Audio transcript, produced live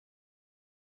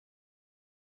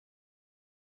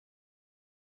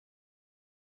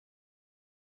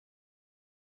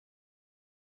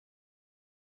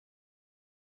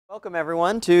Welcome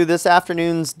everyone to this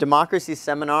afternoon's democracy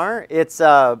seminar. It's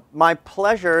my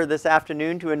pleasure this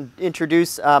afternoon to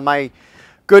introduce my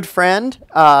good friend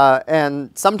and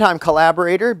sometime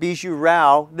collaborator, Vijayendra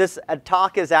Rao. This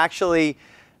talk has actually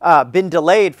been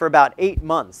delayed for about 8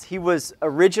 months. He was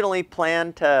originally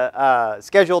planned to,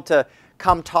 scheduled to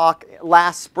come talk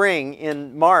last spring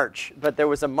in March, but there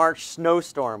was a March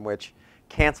snowstorm which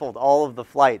canceled all of the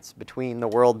flights between the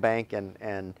World Bank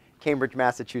and Cambridge,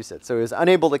 Massachusetts. So he was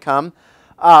unable to come,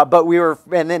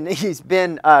 and then he's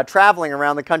been traveling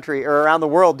around the country or around the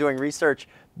world doing research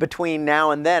between now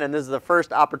and then, and this is the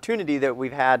first opportunity that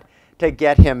we've had to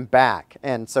get him back.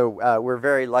 And so we're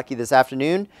very lucky this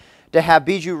afternoon to have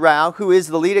Vijayendra Rao, who is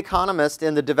the lead economist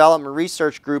in the development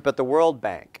research group at the World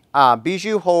Bank.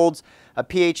 Vijay holds a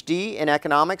PhD in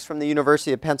economics from the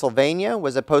University of Pennsylvania,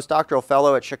 was a postdoctoral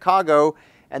fellow at Chicago,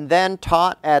 and then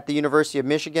taught at the University of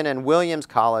Michigan and Williams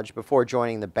College before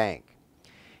joining the bank.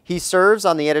 He serves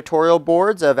on the editorial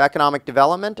boards of Economic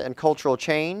Development and Cultural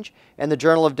Change and the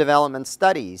Journal of Development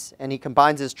Studies, and he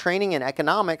combines his training in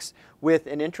economics with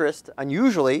an interest,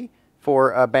 unusually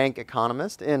for a bank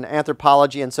economist, in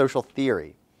anthropology and social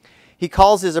theory. He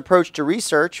calls his approach to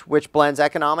research, which blends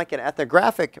economic and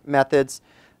ethnographic methods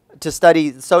to study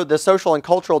the social and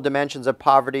cultural dimensions of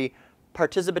poverty,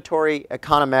 participatory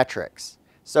econometrics.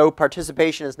 So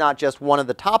participation is not just one of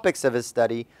the topics of his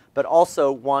study, but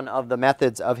also one of the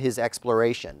methods of his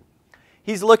exploration.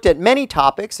 He's looked at many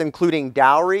topics, including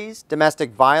dowries,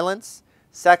 domestic violence,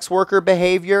 sex worker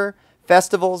behavior,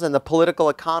 festivals, and the political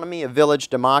economy of village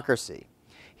democracy.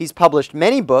 He's published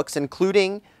many books,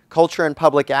 including Culture and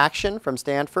Public Action from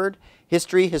Stanford,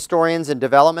 History, Historians, and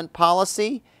Development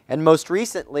Policy, and most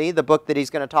recently, the book that he's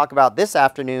going to talk about this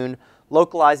afternoon,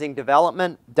 Localizing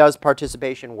Development, Does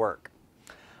Participation Work?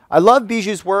 I love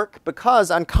Vijay's work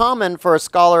because, uncommon for a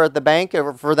scholar at the bank,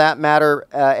 or for that matter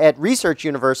at research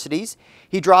universities,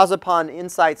 he draws upon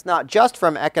insights not just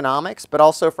from economics, but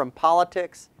also from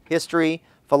politics, history,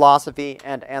 philosophy,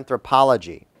 and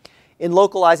anthropology. In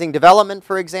Localizing Development,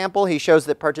 for example, he shows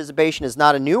that participation is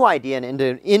not a new idea in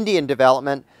Indian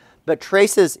development, but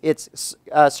traces its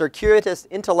circuitous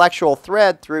intellectual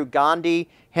thread through Gandhi,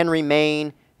 Henry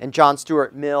Maine, and John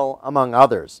Stuart Mill, among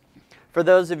others. For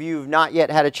those of you who have not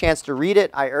yet had a chance to read it,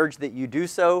 I urge that you do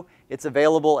so. It's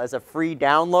available as a free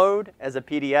download as a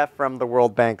PDF from the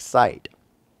World Bank site.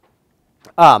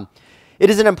 It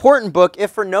is an important book,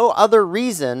 if for no other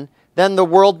reason than the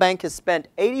World Bank has spent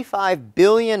 $85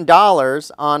 billion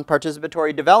on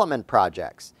participatory development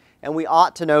projects, and we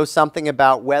ought to know something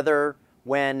about whether,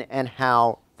 when, and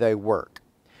how they work.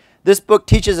 This book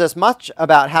teaches us much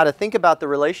about how to think about the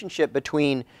relationship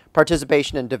between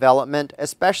participation and development,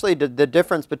 especially the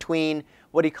difference between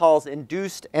what he calls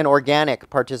induced and organic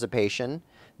participation,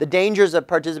 the dangers of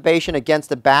participation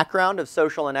against a background of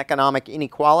social and economic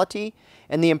inequality,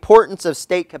 and the importance of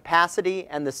state capacity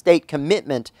and the state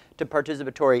commitment to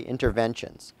participatory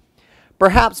interventions.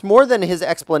 Perhaps more than his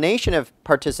explanation of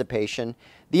participation,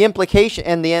 the implications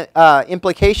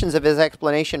of his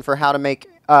explanation for how to make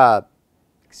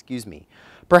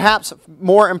perhaps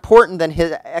more important than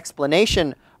his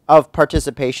explanation of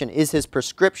participation is his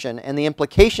prescription and the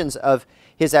implications of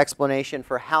his explanation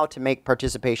for how to make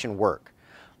participation work.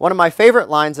 One of my favorite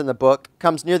lines in the book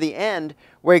comes near the end,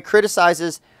 where he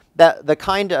criticizes the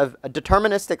kind of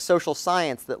deterministic social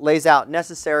science that lays out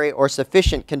necessary or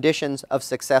sufficient conditions of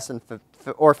success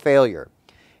or failure.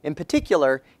 In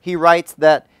particular, he writes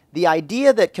that the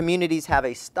idea that communities have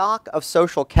a stock of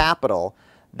social capital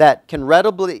that can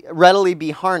readily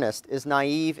be harnessed is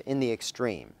naive in the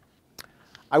extreme.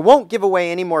 I won't give away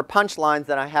any more punchlines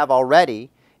than I have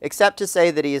already, except to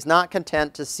say that he is not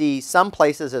content to see some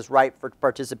places as ripe for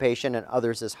participation and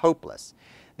others as hopeless.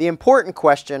 The important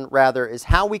question, rather, is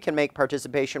how we can make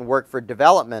participation work for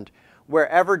development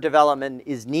wherever development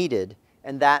is needed,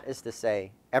 and that is to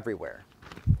say, everywhere.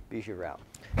 Vijayendra Rao.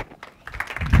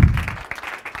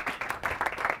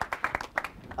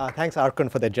 Thanks,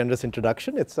 Arkon, for that generous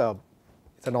introduction. It's an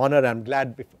honor. I'm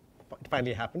glad it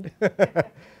finally happened.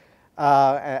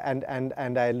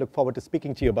 And I look forward to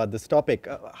speaking to you about this topic.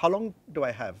 How long do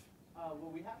I have? Well,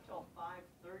 we have till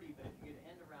 5:30, but if you could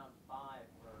end around 5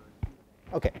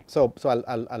 or... Okay, so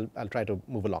I'll try to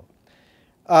move along.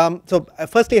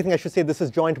 Firstly, I think I should say this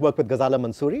is joint work with Ghazala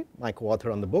Mansouri, my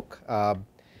co-author on the book.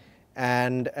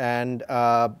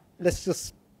 Let's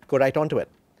just go right on to it.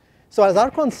 So as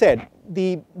Arkon said,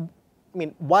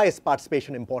 why is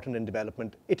participation important in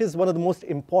development? It is one of the most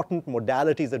important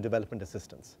modalities of development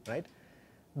assistance, right?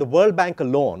 The World Bank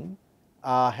alone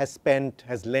has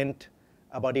lent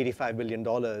about $85 billion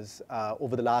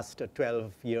over the last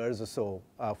 12 years or so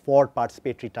for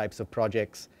participatory types of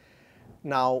projects.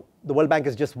 Now, the World Bank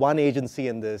is just one agency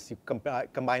in this. You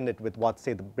combine it with what,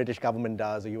 say, the British government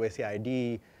does, or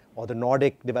USAID, or the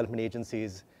Nordic development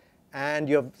agencies, and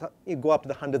you go up to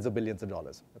the hundreds of billions of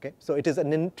dollars. Okay? So it is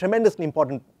a tremendously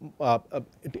important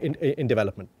in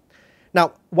development.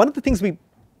 Now, one of the things we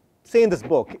say in this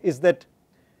book is that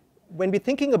when we're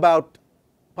thinking about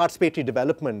participatory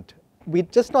development, we're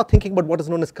just not thinking about what is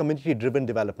known as community-driven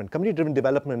development. Community-driven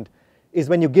development is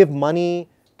when you give money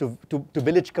to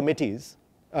village committees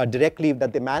directly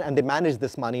that they manage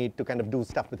this money to kind of do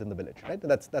stuff within the village, right?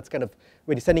 That's kind of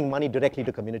when you're sending money directly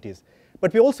to communities.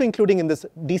 But we're also including in this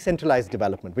decentralized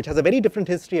development, which has a very different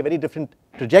history, a very different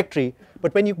trajectory.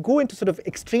 But when you go into sort of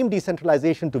extreme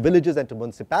decentralization to villages and to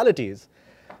municipalities,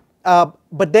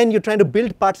 but then you're trying to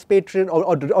build participation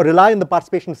or rely on the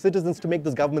participation of citizens to make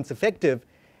those governments effective,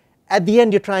 at the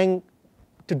end you're trying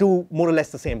to do more or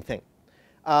less the same thing.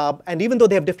 And even though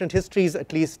they have different histories,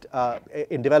 at least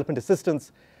in development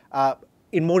assistance,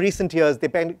 in more recent years, they're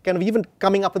kind of even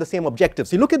coming up with the same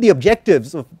objectives. So you look at the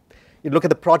objectives, you look at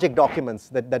the project documents,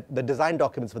 the design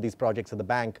documents for these projects at the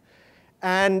bank,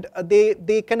 and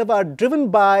they kind of are driven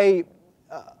by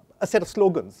a set of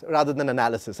slogans rather than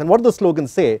analysis. And what do the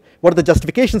slogans say? What are the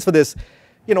justifications for this?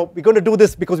 You know, we're going to do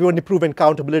this because we want to improve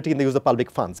accountability in the use of public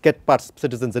funds, get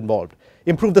citizens involved,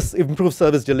 improve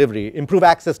service delivery, improve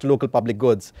access to local public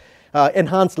goods,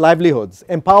 enhance livelihoods,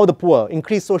 empower the poor,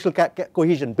 increase social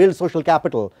cohesion, build social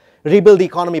capital, rebuild the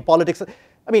economy, politics.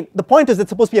 I mean, the point is it's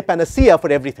supposed to be a panacea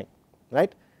for everything,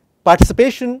 right?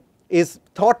 Participation is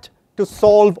thought to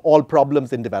solve all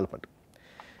problems in development.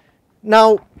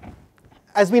 Now,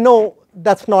 as we know,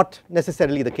 that's not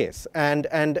necessarily the case. And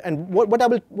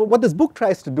what this book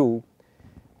tries to do,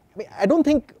 I mean, I don't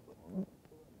think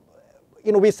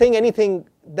we're saying anything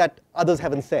that others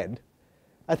haven't said.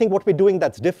 I think what we're doing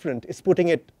that's different is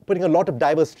putting a lot of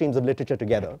diverse streams of literature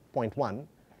together, point one.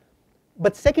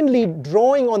 But secondly,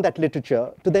 drawing on that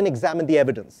literature to then examine the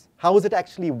evidence. How has it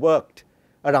actually worked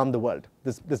around the world,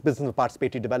 this business of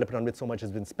participatory development on which so much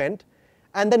has been spent?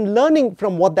 And then learning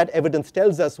from what that evidence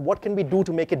tells us, what can we do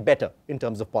to make it better in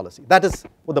terms of policy? That is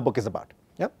what the book is about.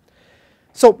 Yeah?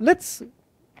 So let's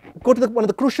go to one of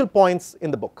the crucial points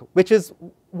in the book, which is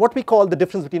what we call the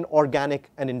difference between organic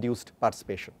and induced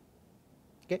participation.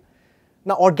 Okay?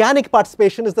 Now, organic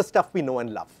participation is the stuff we know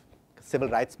and love. Civil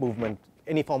rights movement,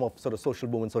 any form of sort of social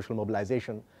movement, social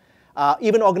mobilization.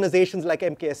 Even organizations like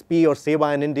MKSP or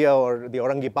Seva in India or the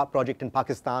Aurangi project in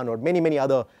Pakistan or many, many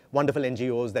other wonderful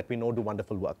NGOs that we know do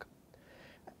wonderful work.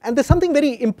 And there's something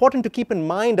very important to keep in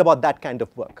mind about that kind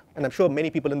of work. And I'm sure many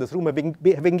people in this room have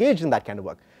engaged in that kind of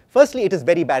work. Firstly, it is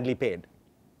very badly paid,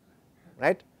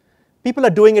 right? People are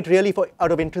doing it really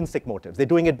out of intrinsic motives. They're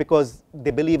doing it because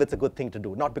they believe it's a good thing to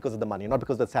do, not because of the money, not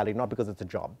because of the salary, not because it's a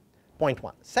job. Point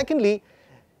one. Secondly,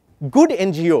 good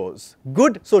NGOs,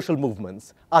 good social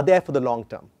movements are there for the long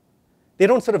term. They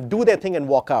don't sort of do their thing and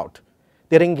walk out.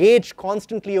 They're engaged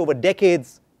constantly over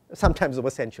decades, sometimes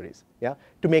over centuries, yeah,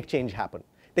 to make change happen.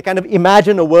 They kind of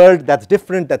imagine a world that's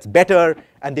different, that's better,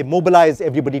 and they mobilize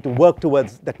everybody to work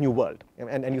towards that new world.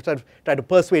 And you sort of try to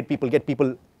persuade people, get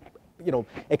people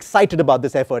excited about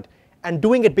this effort, and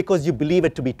doing it because you believe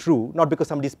it to be true, not because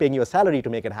somebody's paying you a salary to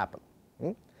make it happen.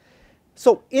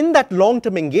 So in that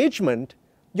long-term engagement,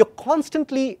 you're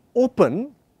constantly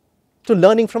open to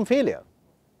learning from failure.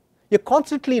 You're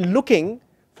constantly looking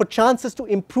for chances to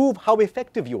improve how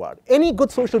effective you are. Any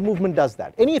good social movement does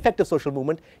that. Any effective social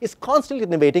movement is constantly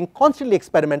innovating, constantly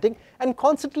experimenting, and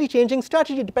constantly changing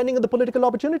strategy depending on the political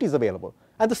opportunities available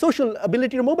and the social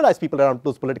ability to mobilize people around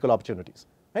those political opportunities.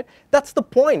 Right? That's the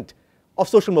point of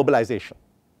social mobilization.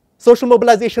 Social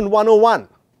mobilization 101.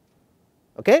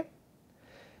 Okay?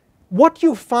 What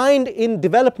you find in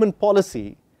development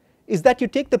policy is that you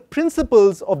take the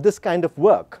principles of this kind of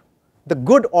work, the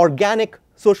good organic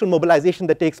social mobilization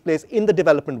that takes place in the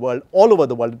development world, all over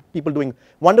the world, people doing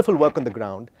wonderful work on the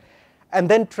ground, and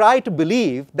then try to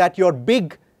believe that your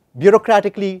big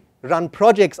bureaucratically run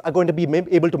projects are going to be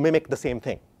able to mimic the same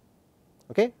thing.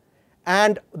 Okay?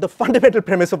 And the fundamental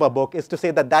premise of our book is to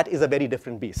say that that is a very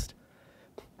different beast.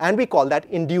 And we call that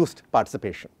induced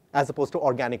participation as opposed to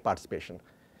organic participation.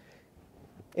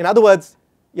 In other words,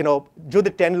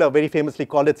 Judith Tendler very famously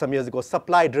called it some years ago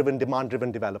supply-driven,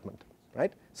 demand-driven development,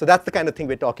 right? So that's the kind of thing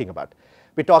we're talking about.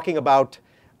 We're talking about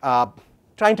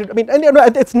trying to,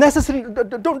 it's necessary,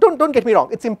 don't get me wrong,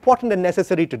 it's important and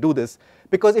necessary to do this,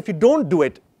 because if you don't do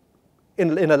it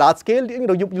in a large scale,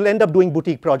 you'll end up doing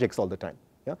boutique projects all the time.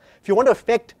 Yeah? If you want to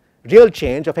affect real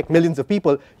change, affect millions of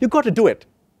people, you've got to do it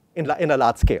in a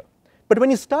large scale. But when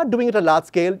you start doing it at a large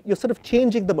scale, you're sort of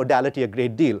changing the modality a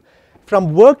great deal.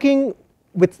 From working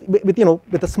with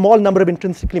a small number of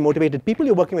intrinsically motivated people,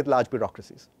 you're working with large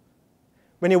bureaucracies.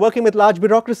 When you're working with large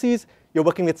bureaucracies, you're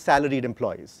working with salaried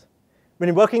employees. When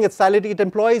you're working with salaried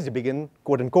employees, you begin,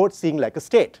 quote unquote, seeing like a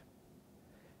state.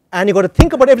 And you've got to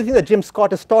think about everything that Jim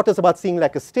Scott has taught us about seeing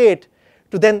like a state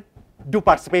to then do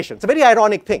participation. It's a very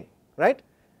ironic thing, right?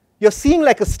 You're seeing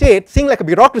like a state, seeing like a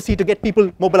bureaucracy to get people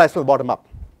mobilized from the bottom up.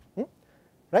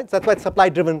 Right? So that's why it's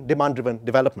supply-driven, demand-driven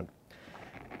development.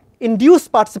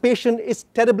 Induced participation is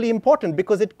terribly important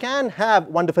because it can have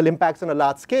wonderful impacts on a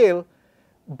large scale,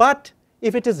 but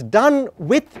if it is done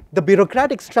with the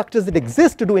bureaucratic structures that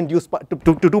exist to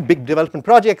do big development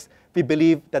projects, we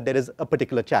believe that there is a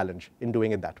particular challenge in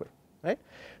doing it that way. Right?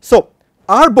 So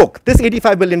our book, this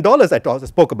 $85 billion I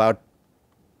spoke about,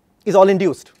 is all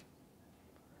induced.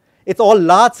 It's all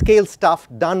large-scale stuff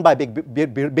done by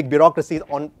big bureaucracies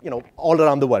on, all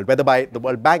around the world, whether by the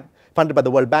World Bank, funded by the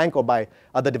World Bank, or by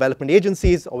other development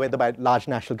agencies, or whether by large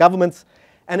national governments.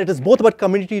 And it is both about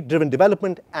community-driven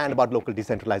development and about local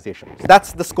decentralization. So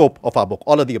that's the scope of our book,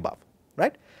 all of the above,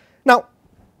 right? Now,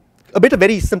 a bit of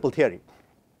very simple theory.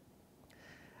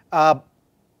 But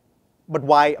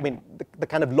why? I mean, the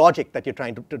kind of logic that you're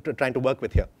trying to work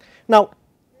with here. Now,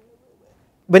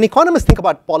 when economists think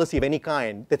about policy of any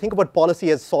kind, they think about policy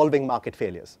as solving market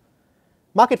failures.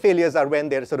 Market failures are when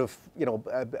they're sort of,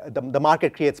 the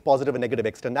market creates positive and negative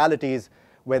externalities,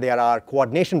 where there are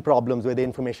coordination problems, where there are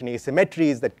information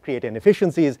asymmetries that create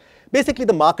inefficiencies. Basically,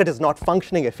 the market is not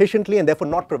functioning efficiently and therefore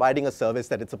not providing a service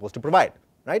that it's supposed to provide,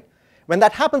 right? When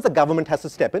that happens, the government has to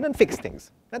step in and fix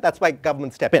things. Right? That's why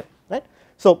governments step in, right?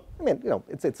 So, I mean,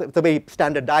 it's a very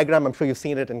standard diagram. I'm sure you've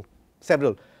seen it in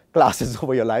several classes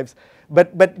over your lives.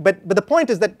 But the point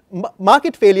is that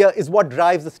market failure is what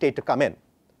drives the state to come in.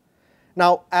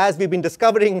 Now, as we've been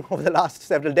discovering over the last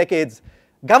several decades,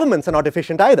 governments are not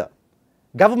efficient either.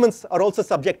 Governments are also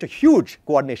subject to huge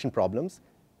coordination problems,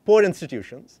 poor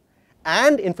institutions,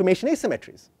 and information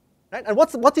asymmetries. Right? And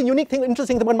what's the unique thing,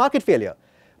 interesting thing about market failure?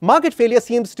 Market failure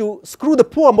seems to screw the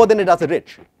poor more than it does the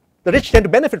rich. The rich tend to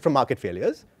benefit from market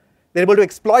failures. They're able to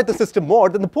exploit the system more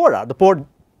than the poor are. The poor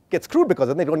get screwed because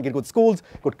of them. They don't get good schools,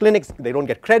 good clinics, they don't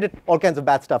get credit, all kinds of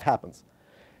bad stuff happens.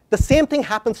 The same thing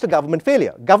happens to government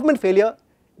failure. Government failure,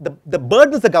 the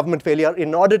burdens of government failure are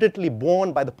inordinately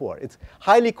borne by the poor. It's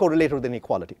highly correlated with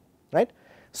inequality, right?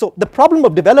 So the problem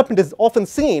of development is often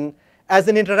seen as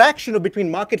an interaction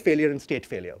between market failure and state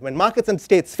failure. When markets and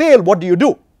states fail, what do you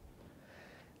do?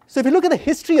 So if you look at the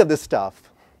history of this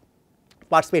stuff,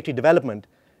 participatory development,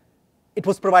 it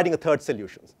was providing a third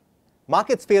solution.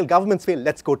 Markets fail, governments fail,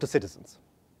 let's go to citizens,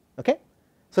 okay?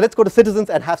 So let's go to citizens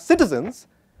and have citizens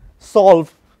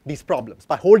solve these problems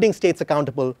by holding states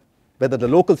accountable, whether the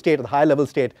local state or the high level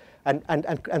state,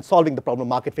 and solving the problem of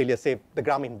market failure. Say the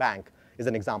Grameen Bank is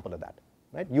an example of that,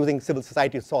 right? Using civil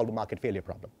society to solve a market failure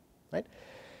problem, right?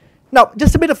 Now,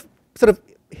 just a bit of sort of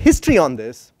history on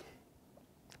this.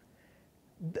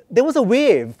 There was a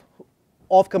wave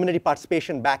of community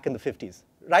participation back in the 50s,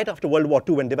 right after World War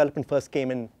II, when development first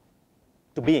came in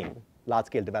to being,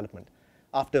 large-scale development,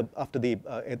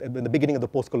 in the beginning of the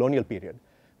post-colonial period,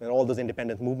 when all those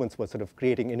independent movements were sort of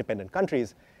creating independent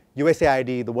countries.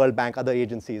 USAID, the World Bank, other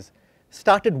agencies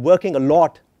started working a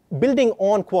lot, building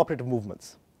on cooperative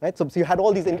movements. Right? So you had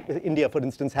all these, India, for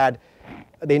instance, had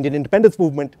the Indian independence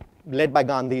movement led by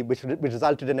Gandhi, which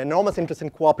resulted in enormous interest in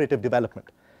cooperative development.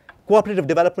 Cooperative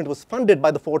development was funded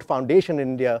by the Ford Foundation in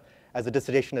India, as a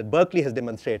dissertation at Berkeley has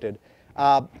demonstrated.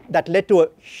 That led to a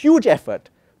huge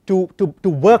effort to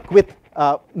work with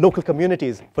local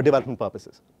communities for development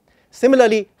purposes.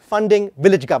 Similarly, funding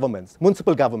village governments,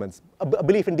 municipal governments, a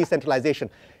belief in decentralization.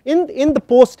 In the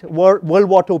post-World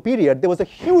War II period, there was a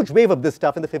huge wave of this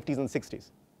stuff in the 50s and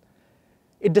 60s.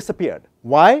 It disappeared.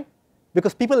 Why?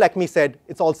 Because people like me said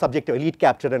it's all subject to elite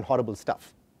capture and horrible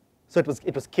stuff. So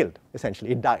it was killed,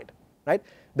 essentially. It died, right?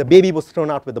 The baby was thrown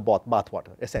out with the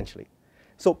bathwater, essentially.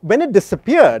 So when it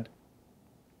disappeared,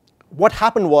 what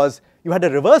happened was you had a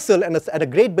reversal and a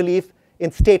great belief in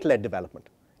state-led development,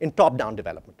 in top-down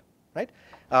development. Right?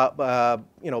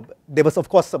 There was, of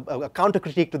course, a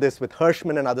counter-critique to this with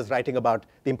Hirschman and others writing about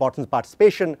the importance of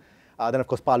participation. Then, of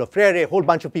course, Paulo Freire, a whole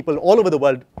bunch of people all over the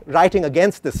world writing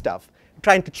against this stuff,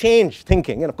 trying to change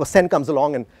thinking. And, of course, Sen comes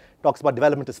along and talks about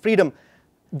development as freedom.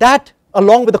 That,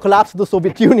 along with the collapse of the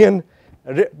Soviet Union,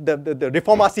 the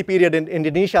Reformasi period in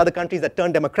Indonesia, other countries that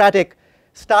turned democratic,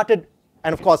 started,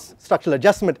 and, of course, structural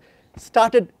adjustment,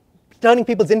 started turning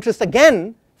people's interest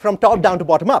again from top-down to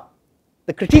bottom-up.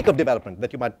 The critique of development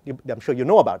that I'm sure you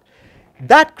know about.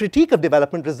 That critique of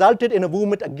development resulted in a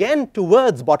movement again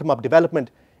towards bottom-up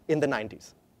development in the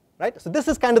 90s, right? So this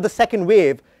is kind of the second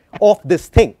wave of this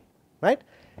thing, right?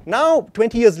 Now,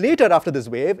 20 years later after this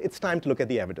wave, it's time to look at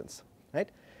the evidence, right?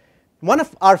 One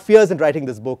of our fears in writing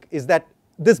this book is that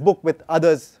this book, with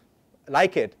others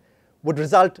like it, would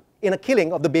result in a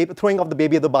killing of the baby, throwing of the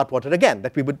baby at the bathwater again,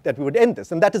 that we would end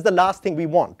this. And that is the last thing we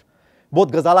want.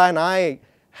 Both Ghazala and I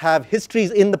have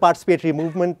histories in the participatory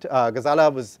movement.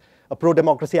 Ghazala was a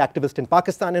pro-democracy activist in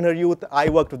Pakistan in her youth. I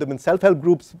worked with them in self-help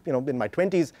groups, in my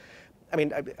 20s. I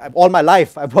mean, all my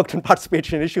life, I've worked on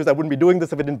participation issues. I wouldn't be doing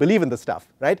this if I didn't believe in this stuff,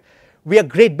 right? We are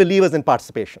great believers in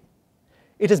participation.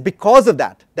 It is because of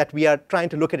that that we are trying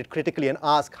to look at it critically and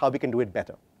ask how we can do it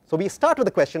better. So we start with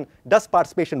the question, does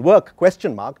participation work,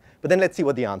 question mark, but then let's see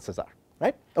what the answers are,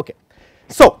 right? Okay,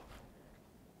 so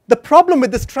the problem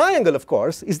with this triangle, of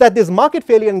course, is that there's market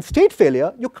failure and state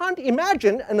failure. You can't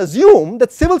imagine and assume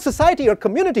that civil society or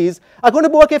communities are going to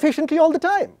work efficiently all the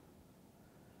time.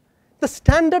 The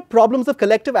standard problems of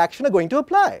collective action are going to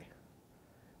apply.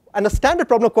 And a standard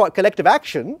problem of collective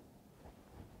action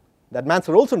that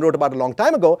Mansell Olson wrote about a long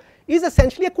time ago is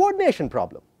essentially a coordination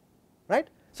problem, right?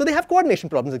 So they have coordination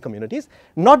problems in communities,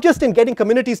 not just in getting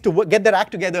communities to get their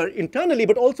act together internally,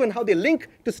 but also in how they link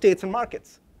to states and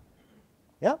markets.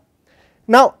 Yeah?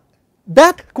 Now,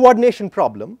 that coordination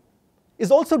problem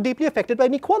is also deeply affected by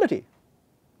inequality.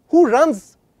 Who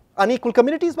runs unequal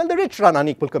communities? Well, the rich run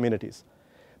unequal communities,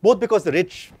 both because the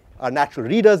rich are natural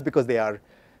readers, because they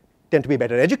tend to be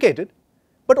better educated,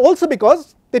 but also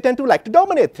because they tend to like to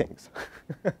dominate things.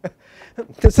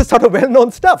 This is sort of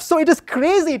well-known stuff. So it is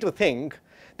crazy to think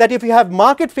that if you have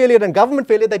market failure and government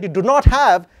failure, that you do not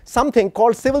have something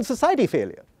called civil society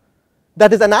failure.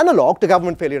 That is an analog to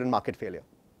government failure and market failure,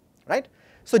 right?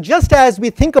 So just as we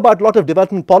think about a lot of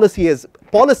development policy as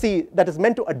policy that is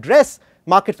meant to address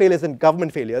market failures and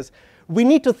government failures, we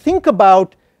need to think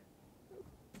about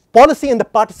policy in the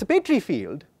participatory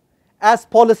field as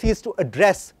policies to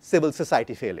address civil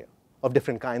society failure of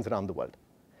different kinds around the world.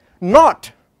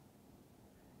 Not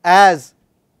as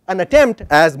an attempt,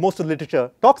 as most of the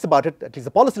literature talks about it, at least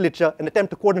the policy literature, an attempt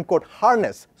to quote-unquote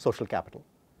harness social capital.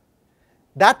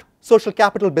 That social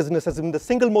capital business has been the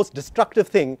single most destructive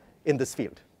thing in this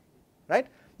field, right?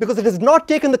 Because it has not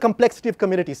taken the complexity of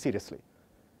communities seriously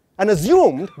and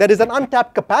assumed there is an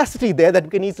untapped capacity there that we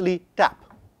can easily tap.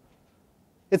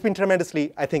 It's been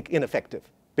tremendously, I think, ineffective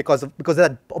because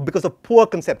of poor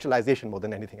conceptualization more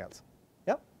than anything else.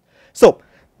 Yeah? So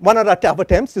one of our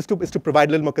attempts is to provide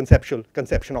a little more conception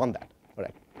on that. All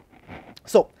right.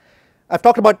 So I've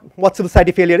talked about what civil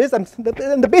society failure is, and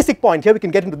the basic point here, we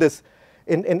can get into this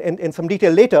in some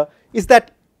detail later, is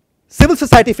that civil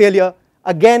society failure,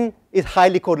 again, is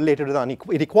highly correlated with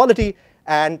inequality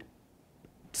and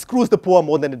screws the poor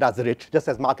more than it does the rich, just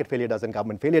as market failure does and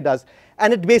government failure does.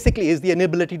 And it basically is the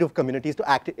inability of communities to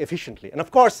act efficiently. And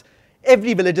of course,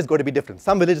 every village is going to be different.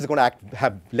 Some villages are going to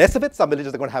have less of it, some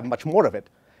villages are going to have much more of it.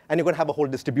 And you're going to have a whole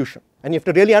distribution. And you have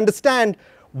to really understand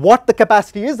what the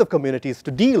capacity is of communities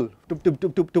to deal,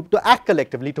 to act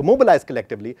collectively, to mobilize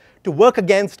collectively, to work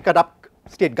against corrupt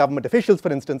state government officials,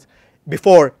 for instance,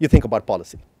 before you think about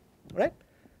policy, right?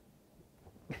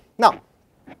 Now,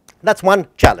 that's one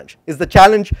challenge, is the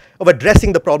challenge of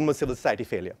addressing the problem of civil society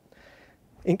failure.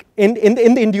 In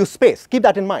the induced space, keep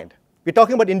that in mind. We're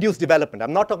talking about induced development.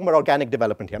 I'm not talking about organic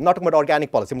development here. I'm not talking about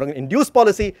organic policy. I'm talking about induced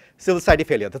policy, civil society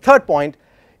failure. The third point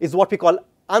is what we call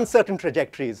uncertain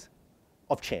trajectories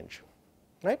of change,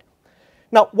 right?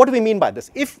 Now, what do we mean by this?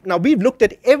 Now, we've looked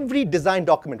at every design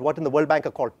document, what in the World Bank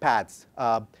are called PADs,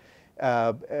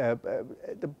 the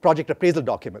project appraisal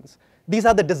documents. These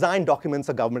are the design documents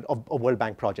of World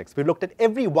Bank projects. We've looked at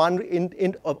every one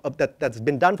that's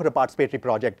been done for a participatory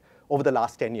project over the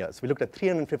last 10 years. We looked at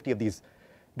 350 of these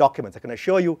documents. I can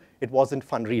assure you it wasn't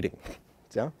fun reading.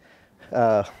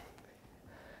 Yeah?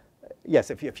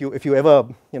 Yes, if you ever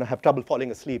have trouble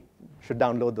falling asleep, you should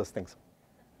download those things.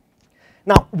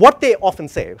 Now, what they often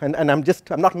say, and I'm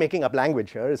not making up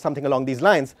language here, is something along these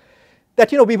lines, that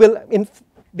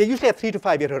they usually have 3 to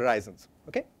 5 year horizons,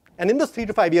 okay? And in those 3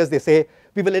 to 5 years, they say,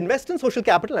 we will invest in social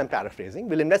capital, I'm paraphrasing,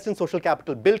 we'll invest in social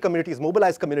capital, build communities,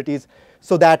 mobilize communities,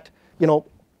 so that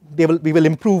we will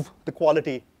improve the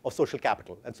quality of social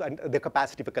capital and their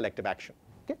capacity for collective action,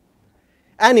 okay?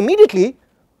 And immediately,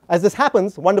 as this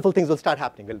happens, wonderful things will start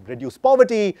happening. We'll reduce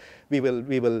poverty, we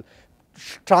will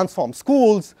transform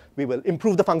schools, we will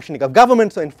improve the functioning of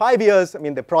government. So in 5 years,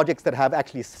 the projects that have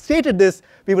actually stated this,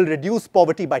 we will reduce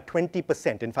poverty by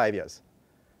 20% in 5 years,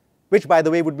 which, by the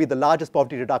way, would be the largest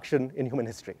poverty reduction in human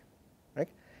history, right?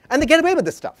 And they get away with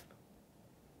this stuff.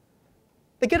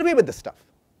 They get away with this stuff.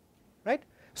 right?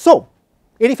 So,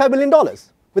 $85 billion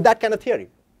with that kind of theory.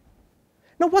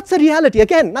 Now, what's the reality?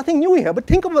 Again, nothing new here, but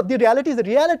think about the reality. The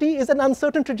reality is an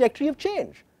uncertain trajectory of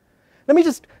change. Let me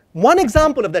just, one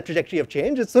example of that trajectory of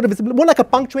change, it's sort of, it's more like a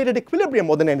punctuated equilibrium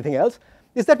more than anything else,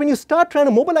 is that when you start trying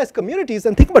to mobilize communities,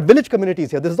 and think about village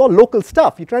communities here, this is all local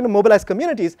stuff, you're trying to mobilize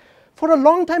communities, for a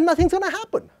long time nothing's going to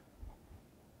happen.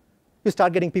 You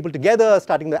start getting people together,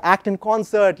 starting to act in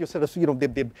concert, you sort of, you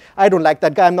know, I don't like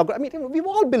that guy, I'm not going, I mean, you know, we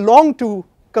all belong to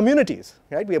communities,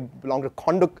 right? We belong to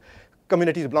conduct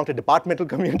communities, we belong to departmental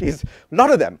communities, a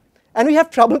lot of them. And we have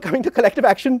trouble coming to collective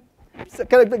action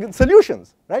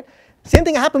solutions, right? Same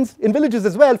thing happens in villages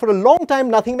as well. For a long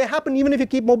time, nothing may happen, even if you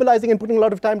keep mobilizing and putting a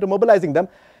lot of time to mobilizing them.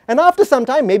 And after some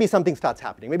time, maybe something starts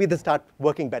happening. Maybe they start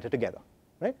working better together,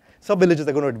 right? Some villages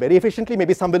are going to do it very efficiently.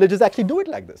 Maybe some villages actually do it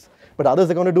like this. But others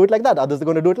are going to do it like that. Others are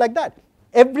going to do it like that.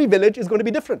 Every village is going to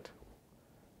be different.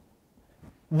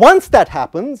 Once that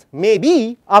happens,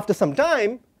 maybe after some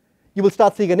time, you will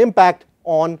start seeing an impact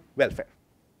on welfare.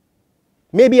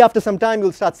 Maybe after some time,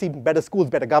 you'll start seeing better schools,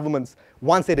 better governments,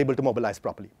 once they're able to mobilize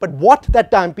properly. But what that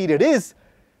time period is,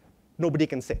 nobody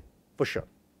can say for sure.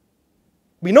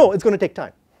 We know it's going to take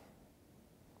time.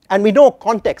 And we know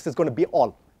context is going to be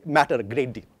all matter a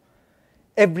great deal.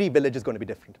 Every village is going to be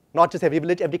different. Not just every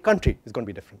village, every country is going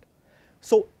to be different.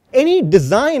 So any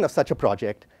design of such a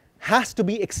project has to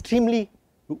be extremely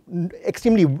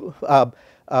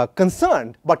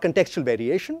concerned about contextual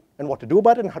variation and what to do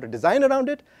about it and how to design around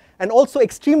it, and also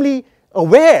extremely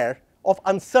aware of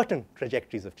uncertain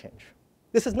trajectories of change.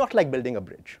 This is not like building a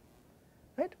bridge,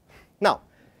 right? Now,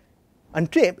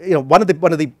 you know, one of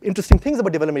the interesting things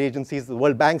about development agencies, the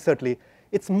World Bank certainly,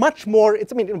 it's much more.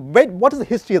 It's, I mean, what is the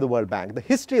history of the World Bank? The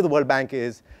history of the World Bank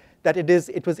is that it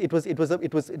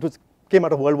came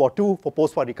out of World War II for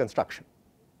post-war reconstruction,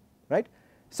 right?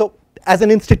 So, as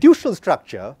an institutional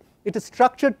structure, it is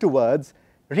structured towards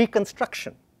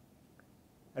reconstruction.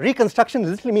 Reconstruction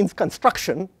literally means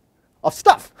construction of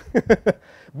stuff.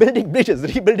 Building bridges,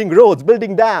 rebuilding roads,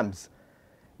 building dams.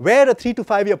 Where a 3 to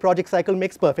 5 year project cycle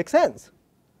makes perfect sense.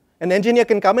 An engineer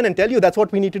can come in and tell you that's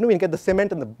what we need to do and get the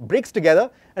cement and the bricks together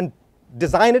and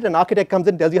design it. An architect comes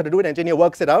in, tells you how to do it, engineer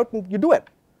works it out, and you do it.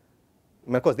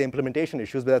 And of course, the implementation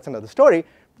issues, but that's another story.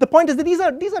 The point is that these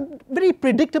are very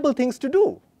predictable things to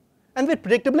do. And with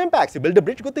predictable impacts, you build a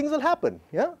bridge, good things will happen.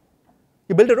 Yeah?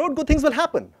 You build a road, good things will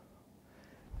happen.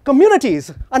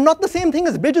 Communities are not the same thing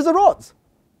as bridges or roads.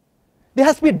 There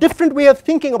has to be a different way of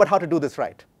thinking about how to do this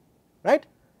right?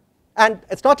 And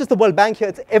it's not just the World Bank here,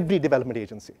 it's every development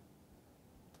agency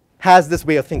has this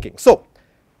way of thinking. So,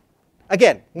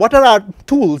 again, what are our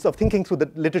tools of thinking through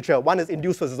the literature? One is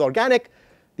induced versus organic,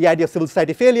 the idea of civil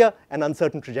society failure, and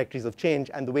uncertain trajectories of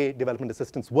change, and the way development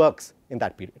assistance works in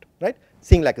that period, right?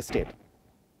 Seeing like a state.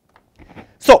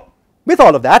 So, with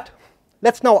all of that,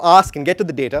 let's now ask and get to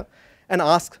the data and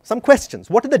ask some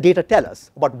questions. What do the data tell us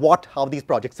about how these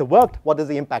projects have worked? What does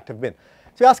the impact have been?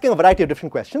 So, we're asking a variety of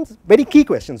different questions, very key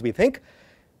questions, we think,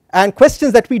 and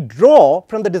questions that we draw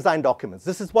from the design documents.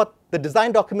 This is what the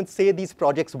design documents say these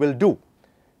projects will do.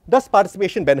 Does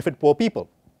participation benefit poor people?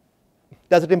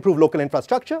 Does it improve local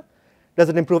infrastructure? Does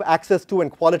it improve access to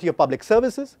and quality of public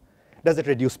services? Does it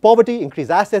reduce poverty, increase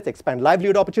assets, expand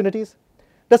livelihood opportunities?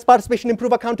 Does participation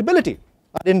improve accountability?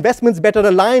 Are investments better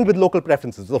aligned with local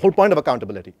preferences? The whole point of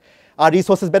accountability. Are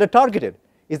resources better targeted?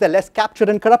 Is there less capture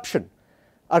and corruption?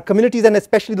 Are communities, and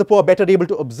especially the poor, better able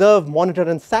to observe, monitor,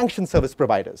 and sanction service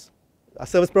providers? Are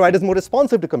service providers more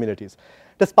responsive to communities?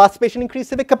 Does participation increase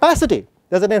civic capacity?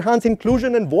 Does it enhance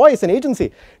inclusion and voice and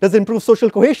agency? Does it improve social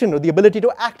cohesion or the ability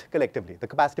to act collectively, the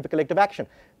capacity for collective action?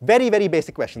 Very, very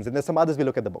basic questions, and there's some others we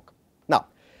look at the book. Now,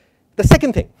 the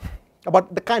second thing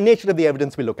about the kind of nature of the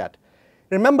evidence we look at.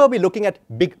 Remember, we're looking at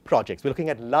big projects. We're looking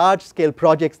at large-scale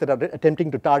projects that are attempting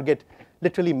to target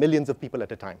literally millions of people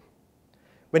at a time.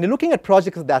 When you're looking at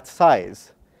projects of that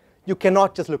size, you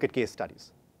cannot just look at case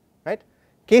studies, right?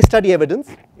 Case study evidence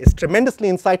is tremendously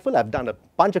insightful. I've done a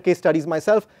bunch of case studies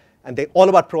myself, and they're all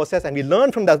about process, and we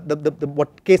learn from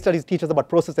what case studies teach us about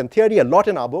process and theory a lot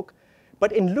in our book.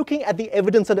 But in looking at the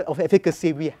evidence of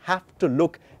efficacy, we have to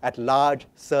look at large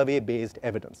survey-based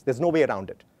evidence. There's no way around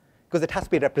it, because it has to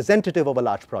be representative of a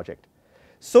large project.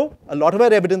 So a lot of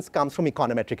our evidence comes from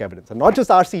econometric evidence, and not just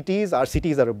RCTs.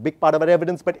 RCTs are a big part of our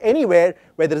evidence, but anywhere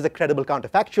where there is a credible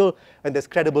counterfactual and there's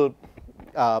credible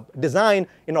design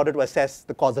in order to assess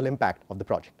the causal impact of the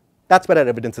project. That's where our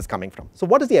evidence is coming from. So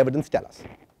what does the evidence tell us?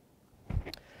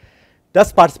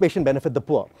 Does participation benefit the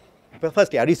poor? Well,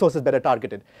 firstly, are resources better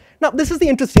targeted? Now, this is the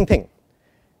interesting thing.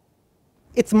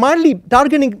 It's mildly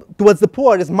targeting towards the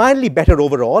poor is mildly better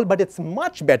overall, but it's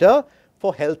much better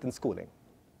for health and schooling.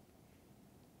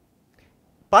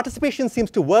 participation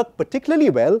seems to work particularly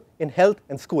well in health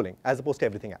and schooling as opposed to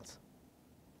everything else.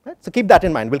 Right? So keep that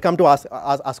in mind. We'll come to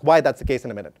ask why that's the case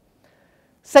in a minute.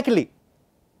 Secondly,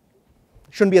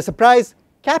 shouldn't be a surprise,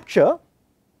 capture,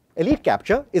 elite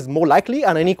capture, is more likely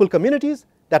on unequal communities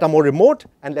that are more remote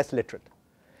and less literate.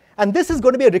 And this is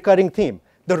going to be a recurring theme.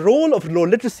 The role of low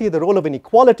literacy, the role of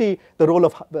inequality, the role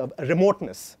of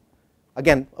remoteness.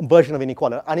 Again, a version of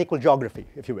inequality, unequal geography,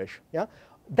 if you wish. Yeah?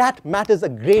 That matters a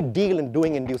great deal in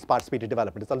doing induced participatory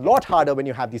development. It's a lot harder when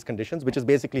you have these conditions, which is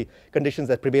basically conditions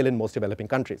that prevail in most developing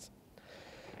countries.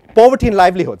 Poverty and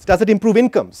livelihoods. Does it improve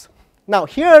incomes? Now,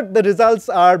 here the results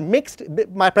are mixed,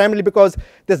 primarily because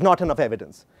there's not enough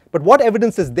evidence. But what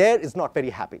evidence is there is not very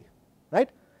happy, right?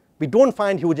 We don't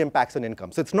find huge impacts on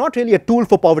income. So it's not really a tool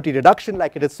for poverty reduction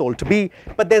like it is sold to be,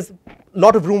 but there's a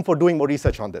lot of room for doing more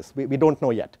research on this. We don't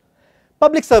know yet.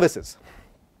 Public services.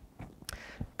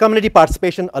 Community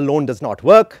participation alone does not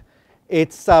work.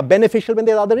 It's beneficial when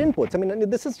there are other inputs. I mean,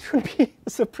 this shouldn't be a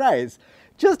surprise.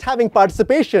 Just having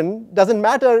participation doesn't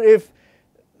matter if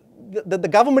the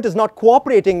government is not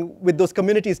cooperating with those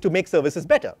communities to make services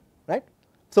better, right?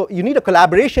 So you need a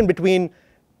collaboration between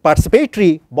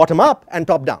participatory, bottom-up, and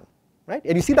top-down, right?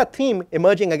 And you see that theme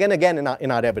emerging again and again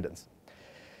in our evidence.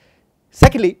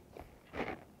 Secondly,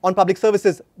 on public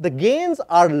services, the gains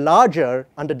are larger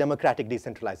under democratic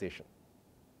decentralization,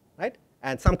 right?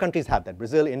 And some countries have that,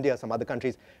 Brazil, India, some other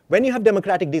countries. When you have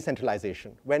democratic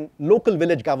decentralization, when local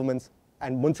village governments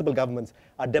and municipal governments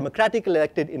are democratically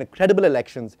elected in credible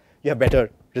elections, you have better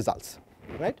results,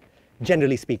 right?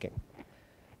 Generally speaking.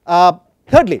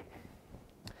 Thirdly,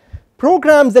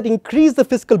 programs that increase the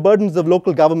fiscal burdens of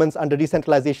local governments under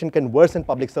decentralization can worsen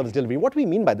public service delivery. What do we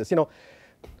mean by this? You know,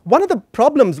 one of the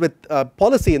problems with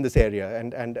policy in this area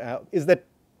is that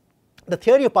the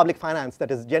theory of public finance that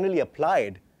is generally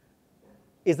applied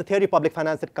is the theory of public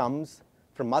finance that comes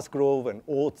from Musgrove and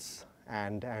Oates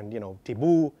and you know,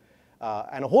 Thibault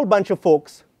and a whole bunch of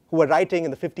folks who were writing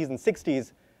in the 50s and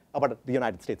 60s about the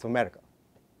United States of America,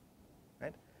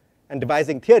 right? And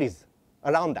devising theories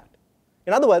around that.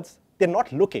 In other words, they're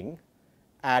not looking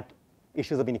at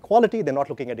issues of inequality, they're not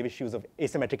looking at issues of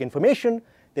asymmetric information,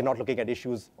 they're not looking at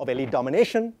issues of elite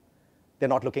domination, they're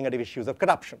not looking at issues of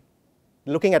corruption.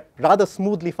 They're looking at rather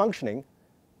smoothly functioning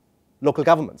local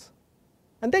governments.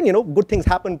 And then, you know, good things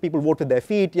happen, people vote with their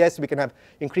feet, yes, we can have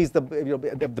increased the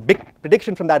big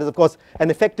prediction from that is, of course,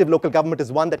 an effective local government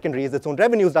is one that can raise its own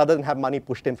revenues rather than have money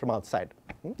pushed in from outside.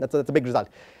 That's a big result.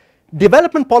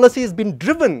 Development policy has been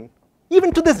driven,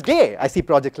 even to this day, I see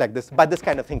projects like this, by this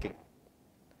kind of thinking.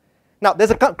 Now,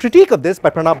 there's a critique of this by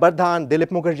Pranab Bardhan, Dilip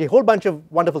Mukherjee, a whole bunch of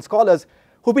wonderful scholars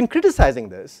who've been criticizing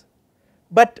this.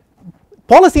 But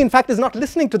policy, in fact, is not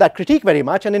listening to that critique very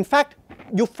much. And in fact,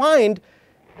 you find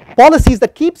policies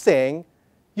that keep saying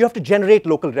you have to generate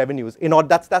local revenues. You know,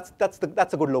 that's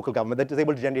a good local government that is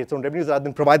able to generate its own revenues rather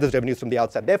than provide those revenues from the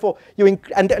outside. Therefore,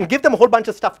 and give them a whole bunch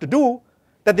of stuff to do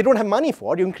that they don't have money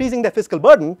for. You're increasing their fiscal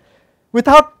burden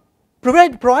without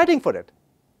providing for it.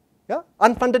 Yeah?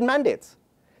 Unfunded mandates.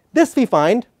 This, we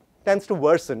find, tends to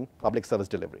worsen public service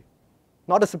delivery.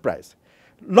 Not a surprise.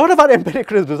 A lot of our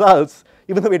empirical results,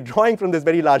 even though we're drawing from this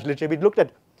very large literature, we looked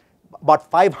at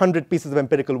about 500 pieces of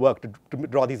empirical work to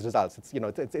draw these results. It's, you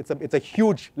know, it's a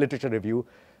huge literature review.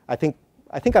 I think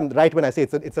I'm right when I say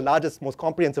it's the largest, most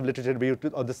comprehensive literature review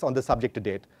on this subject to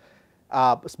date.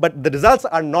 But the results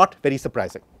are not very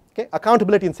surprising. Okay?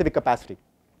 Accountability and civic capacity.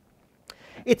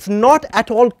 It's not at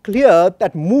all clear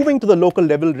that moving to the local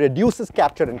level reduces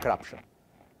capture and corruption.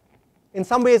 In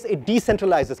some ways, it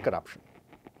decentralizes corruption.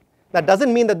 That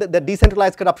doesn't mean that the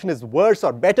decentralized corruption is worse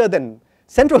or better than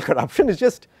central corruption. It's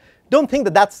just, don't think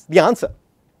that that's the answer.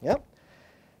 Yeah?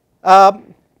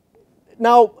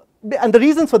 Now, and the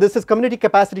reasons for this is community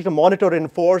capacity to monitor and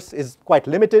enforce is quite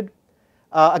limited.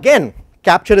 Again,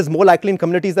 capture is more likely in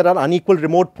communities that are unequal,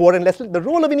 remote, poor, and less. The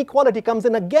role of inequality comes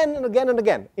in again and again and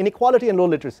again. Inequality and low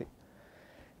literacy.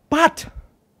 But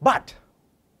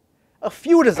a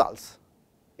few results,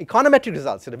 econometric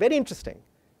results that are very interesting.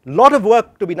 A lot of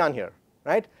work to be done here,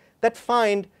 right? That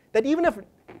find that even if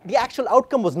the actual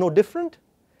outcome was no different,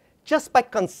 just by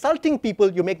consulting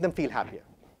people, you make them feel happier.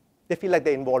 They feel like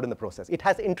they're involved in the process. It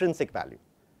has intrinsic value.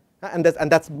 And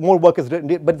that's more work is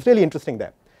written, but it's really interesting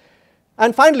there.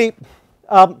 And finally,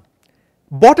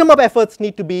 bottom-up efforts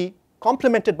need to be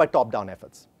complemented by top-down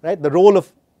efforts, right? The role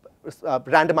of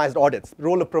randomized audits, the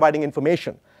role of providing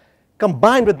information,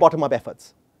 combined with bottom-up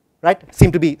efforts, right,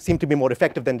 seem to be more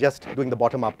effective than just doing the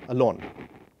bottom-up alone.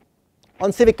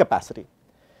 On civic capacity,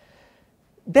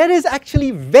 there is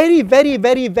actually very, very,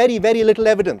 very, very, very little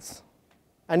evidence.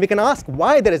 And we can ask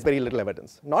why there is very little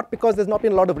evidence. Not because there's not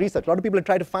been a lot of research. A lot of people have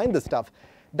tried to find this stuff.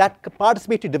 That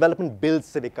participatory development builds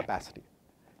civic capacity.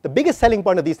 The biggest selling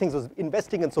point of these things was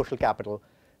investing in social capital.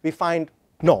 We find,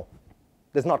 no,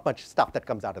 there's not much stuff that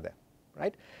comes out of there,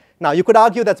 right? Now, you could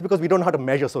argue that's because we don't know how to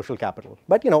measure social capital.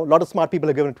 But, a lot of smart people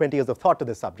have given 20 years of thought to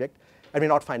this subject, and we're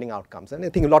not finding outcomes. And I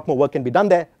think a lot more work can be done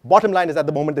there. Bottom line is, at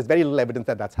the moment, there's very little evidence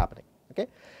that that's happening, okay?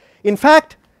 In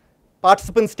fact,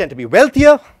 participants tend to be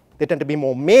wealthier. They tend to be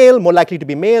more male, more likely to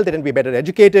be male. They tend to be better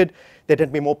educated. They tend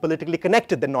to be more politically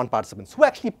connected than non-participants. Who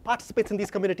actually participates in these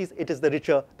communities? It is the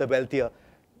richer, the wealthier,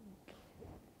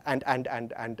 and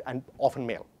often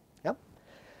male. Yeah?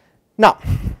 Now,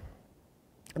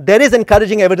 there is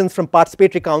encouraging evidence from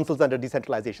participatory councils under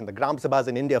decentralization, the Gram Sabhas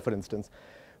in India, for instance,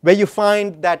 where you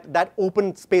find that that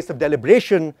open space of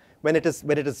deliberation, when it is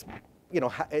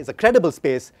is a credible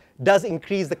space, does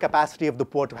increase the capacity of the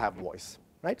poor to have voice.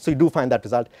 Right? So you do find that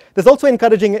result. There's also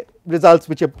encouraging results,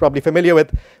 which you're probably familiar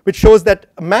with, which shows that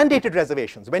mandated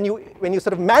reservations, when you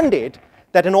sort of mandate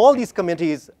that in all these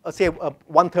committees, say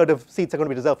 1/3 of seats are going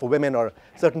to be reserved for women or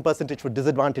a certain percentage for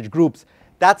disadvantaged groups,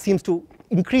 that seems to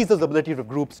increase the ability of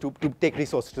groups to take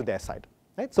resources to their side.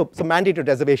 Right? So mandated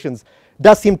reservations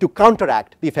does seem to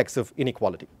counteract the effects of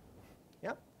inequality.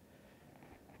 Yeah?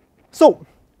 So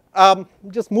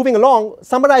just moving along,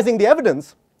 summarizing the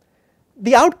evidence,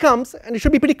 the outcomes, and it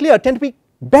should be pretty clear, tend to be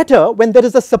better when there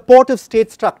is a supportive state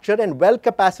structure and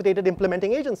well-capacitated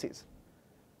implementing agencies.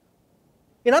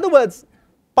 In other words,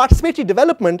 participatory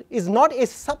development is not a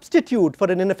substitute for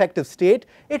an ineffective state.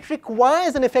 It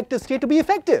requires an effective state to be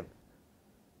effective.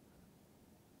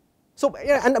 So,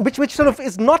 and which sort of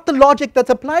is not the logic that's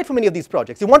applied for many of these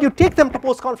projects. You want to take them to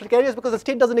post-conflict areas because the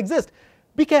state doesn't exist.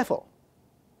 Be careful,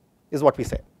 is what we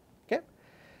say. Okay?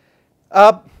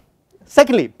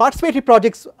 Secondly, participatory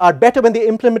projects are better when they're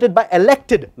implemented by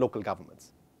elected local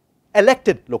governments,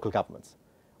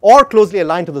 or closely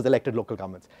aligned to those elected local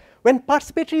governments. When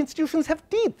participatory institutions have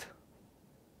teeth.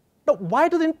 Now, why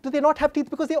do they not have teeth?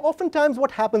 Because they oftentimes,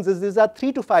 what happens is these are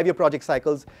 3 to 5 year project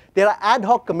cycles. There are ad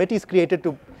hoc committees created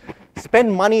to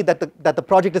spend money that the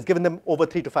project has given them over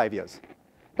 3 to 5 years.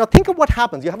 Now, think of what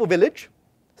happens. You have a village.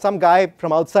 Some guy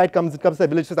from outside comes to the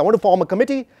village and says, I want to form a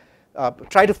committee.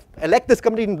 Try to elect this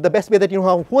committee in the best way that you know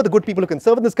how. Who are the good people who can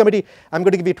serve in this committee? I'm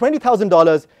going to give you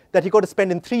 $20,000 that you're going to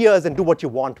spend in 3 years and do what you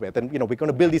want with. And we're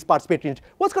going to build these participatory.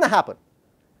 What's going to happen?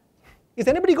 Is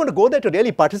anybody going to go there to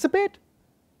really participate?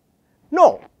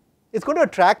 No. It's going to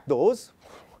attract those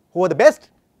who are the best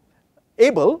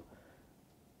able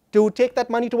to take that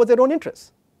money towards their own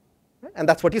interests. And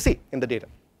that's what you see in the data.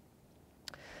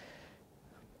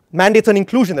 Mandates on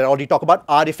inclusion that I already talked about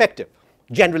are effective,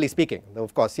 generally speaking. Though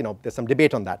of course, there's some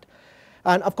debate on that.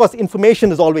 And of course,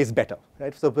 information is always better.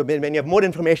 Right? So when you have more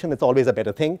information, it's always a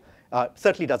better thing.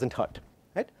 Certainly doesn't hurt.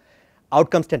 Right?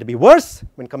 Outcomes tend to be worse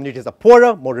when communities are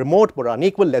poorer, more remote, more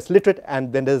unequal, less literate,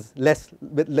 and then there's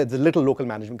little local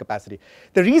management capacity.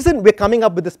 The reason we're coming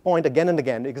up with this point again and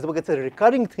again is because it's a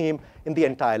recurring theme in the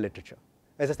entire literature.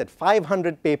 As I said,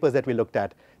 500 papers that we looked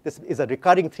at, this is a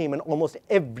recurring theme in almost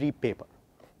every paper.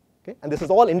 Okay? And this is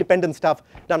all independent stuff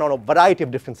done on a variety of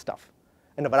different stuff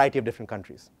in a variety of different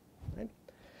countries. Right?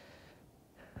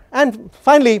 And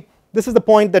finally, this is the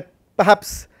point that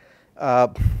perhaps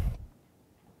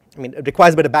it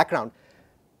requires a bit of background.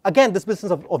 Again, this business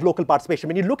of local participation.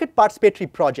 When you look at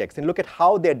participatory projects and look at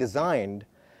how they're designed,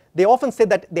 they often say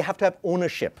that they have to have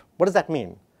ownership. What does that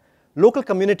mean? Local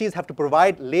communities have to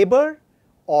provide labor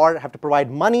or have to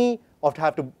provide money or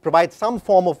have to provide some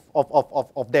form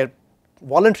of their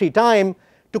voluntary time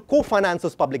to co-finance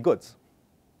those public goods.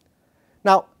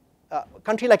 Now, a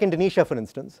country like Indonesia, for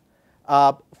instance,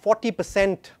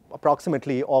 40%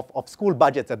 approximately of school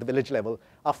budgets at the village level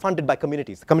are funded by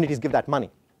communities. The communities give that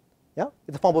money. Yeah?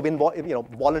 It's a form of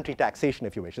voluntary taxation,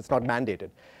 if you wish. It's not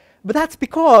mandated. But that's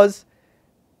because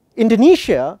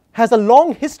Indonesia has a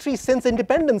long history since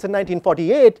independence in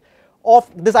 1948 of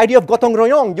this idea of gotong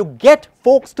royong. You get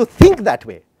folks to think that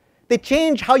way. They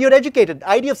change how you're educated. The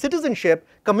idea of citizenship,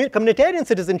 communitarian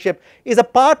citizenship, is a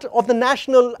part of the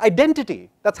national identity.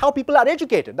 That's how people are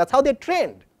educated. That's how they're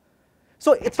trained.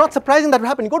 So it's not surprising that will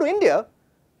happen. You go to India,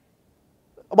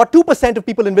 about 2% of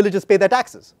people in villages pay their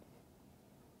taxes.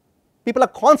 People are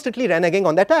constantly reneging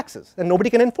on their taxes, and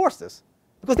nobody can enforce this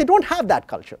because they don't have that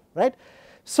culture, right?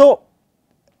 So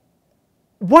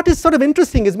what is sort of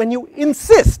interesting is when you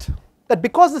insist that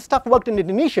because this stuff worked in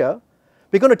Indonesia,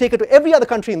 we're going to take it to every other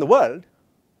country in the world,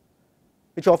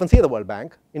 which you often see at the World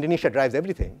Bank. Indonesia drives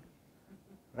everything,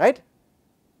 right?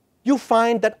 You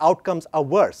find that outcomes are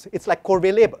worse. It's like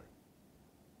Corvée labor.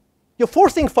 You're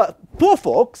forcing poor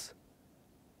folks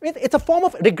It's a form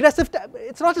of regressive,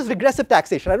 it's not just regressive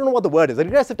taxation. I don't know what the word is.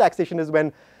 Regressive taxation is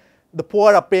when the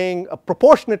poor are paying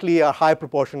proportionately a high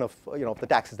proportion of, the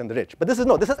taxes than the rich. But this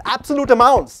is absolute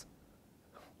amounts,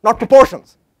 not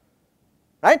proportions,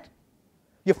 right?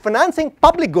 You're financing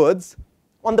public goods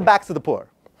on the backs of the poor.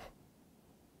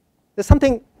 There's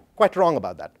something quite wrong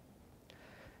about that.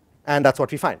 And that's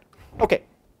what we find. Okay,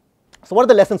 so what are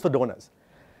the lessons for donors?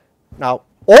 Now,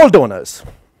 all donors,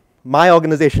 my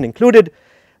organization included,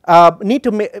 need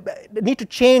to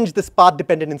change this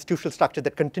path-dependent institutional structure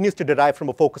that continues to derive from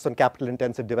a focus on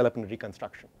capital-intensive development and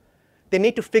reconstruction. They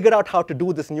need to figure out how to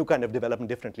do this new kind of development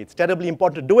differently. It's terribly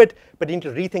important to do it, but you need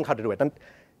to rethink how to do it. And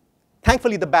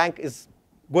thankfully, the bank is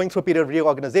going through a period of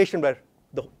reorganization where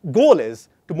the goal is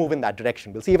to move in that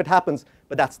direction. We'll see if it happens,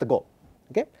 but that's the goal.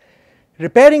 Okay?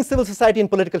 Repairing civil society and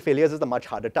political failures is a much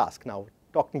harder task. Now,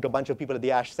 talking to a bunch of people at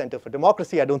the Ash Center for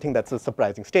Democracy, I don't think that's a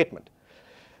surprising statement.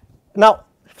 Now,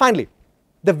 finally,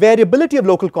 the variability of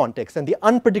local context and the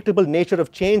unpredictable nature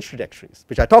of change trajectories,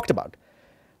 which I talked about,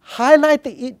 highlight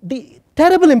the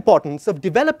terrible importance of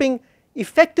developing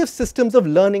effective systems of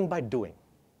learning by doing.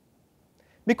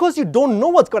 Because you don't know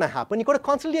what's going to happen, you've got to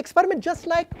constantly experiment just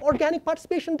like organic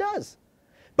participation does.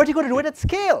 But you've got to do it at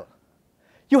scale.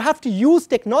 You have to use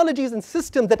technologies and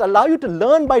systems that allow you to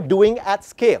learn by doing at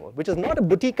scale, which is not a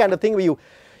boutique kind of thing where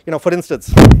for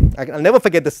instance, I'll never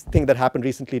forget this thing that happened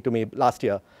recently to me last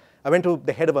year. I went to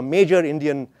the head of a major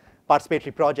Indian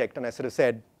participatory project, and I sort of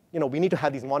said, we need to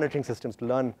have these monitoring systems to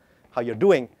learn how you're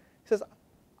doing. He says,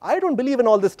 I don't believe in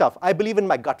all this stuff. I believe in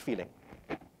my gut feeling.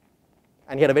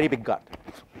 And he had a very big gut.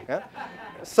 Yeah?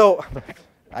 So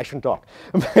I shouldn't talk.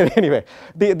 But anyway,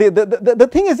 the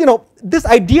thing is, this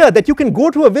idea that you can go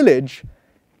to a village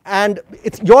and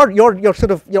it's your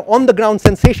sort of on the ground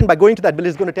sensation by going to that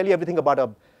village is going to tell you everything about a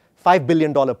 $5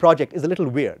 billion project is a little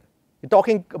weird. You're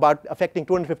talking about affecting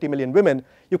 250 million women.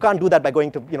 You can't do that by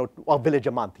going to a village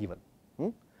a month even.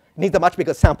 It needs a much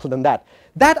bigger sample than that.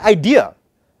 That idea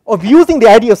of using the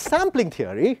idea of sampling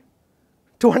theory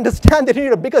to understand that you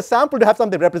need a bigger sample to have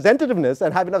some representativeness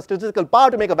and have enough statistical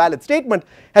power to make a valid statement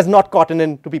has not gotten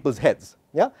into people's heads.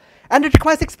 Yeah? And it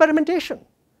requires experimentation.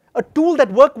 A tool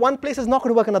that works one place is not going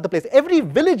to work another place. Every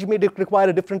village may require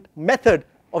a different method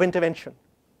of intervention.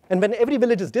 And when every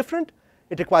village is different,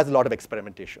 it requires a lot of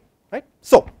experimentation. Right?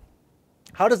 So,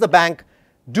 how does the bank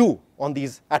do on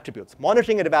these attributes?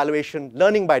 Monitoring and evaluation,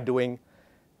 learning by doing,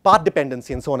 path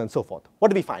dependency, and so on and so forth. What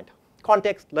do we find?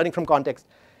 Context, learning from context.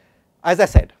 As I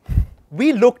said,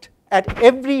 we looked at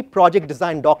every project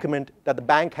design document that the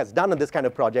bank has done on this kind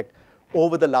of project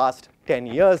over the last 10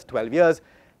 years, 12 years.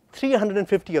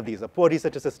 350 of these, a poor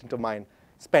research assistant of mine,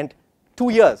 spent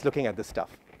 2 years looking at this stuff.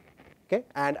 Okay?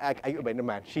 And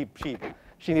man, she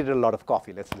needed a lot of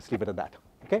coffee. Let's just leave it at that.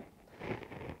 Okay?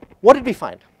 What did we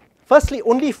find? Firstly,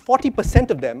 only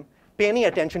 40% of them pay any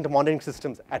attention to monitoring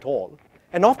systems at all.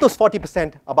 And of those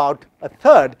 40%, about a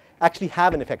third actually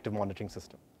have an effective monitoring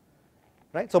system.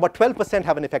 Right? So about 12%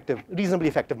 have an effective, reasonably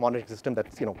effective monitoring system that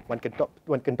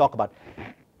one can talk about.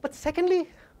 But secondly,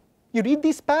 you read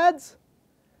these pads,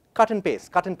 cut and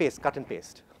paste, cut and paste, cut and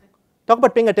paste. Talk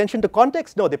about paying attention to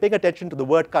context? No, they're paying attention to the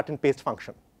word cut and paste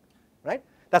function. Right?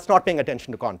 That's not paying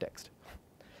attention to context.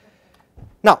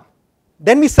 Now,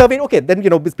 then we surveyed, okay, then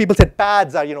people said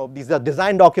pads are, these are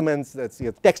design documents, that's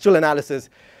textual analysis.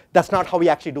 That's not how we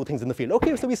actually do things in the field.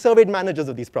 Okay, so we surveyed managers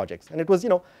of these projects, and it was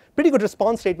pretty good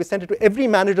response rate. We sent it to every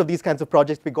manager of these kinds of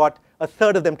projects. We got a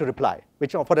third of them to reply,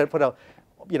 which for a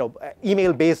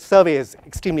email-based survey is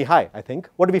extremely high, I think.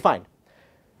 What do we find?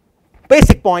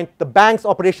 Basic point, the bank's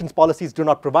operations policies do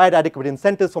not provide adequate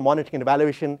incentives for monitoring and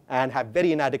evaluation and have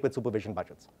very inadequate supervision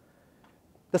budgets.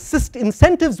 The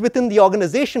incentives within the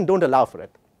organization don't allow for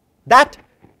it. That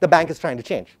the bank is trying to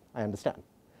change, I understand.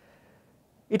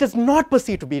 It is not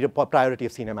perceived to be a priority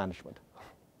of senior management.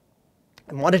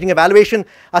 Monitoring evaluation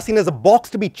are seen as a box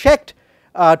to be checked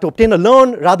to obtain a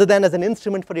loan rather than as an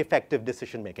instrument for effective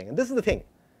decision making. And this is the thing.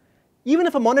 Even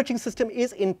if a monitoring system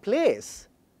is in place,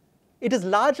 it is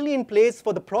largely in place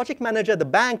for the project manager at the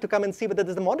bank to come and see whether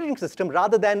there's a monitoring system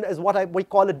rather than as what we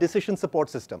call a decision support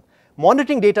system.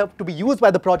 Monitoring data to be used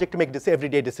by the project to make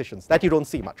everyday decisions. That you don't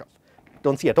see much of.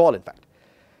 Don't see at all, in fact.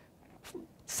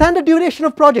 Standard duration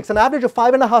of projects, an average of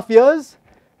 5.5 years,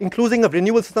 including of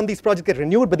renewals. Some of these projects get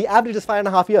renewed, but the average is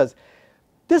 5.5 years.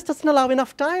 This doesn't allow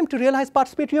enough time to realize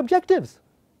participatory objectives.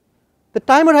 The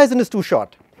time horizon is too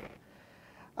short.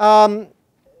 And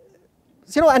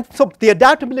so the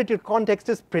adaptability to context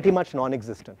is pretty much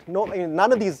non-existent.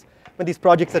 None of these, when these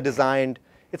projects are designed,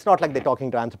 it's not like they're talking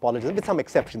to anthropologists, with some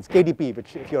exceptions. KDP,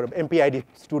 which if you're an MPID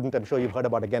student, I'm sure you've heard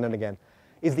about again and again,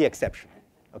 is the exception.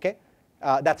 Okay?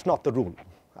 That's not the rule.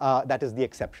 That is the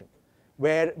exception,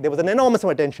 where there was an enormous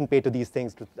amount of attention paid to these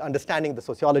things, to understanding the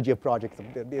sociology of projects,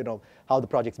 how the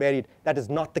projects varied. That is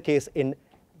not the case in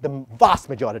the vast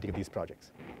majority of these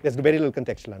projects. There's very little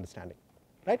contextual understanding,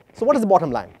 right? So what is the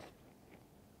bottom line?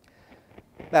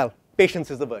 Well, patience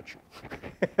is a virtue.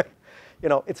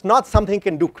 It's not something you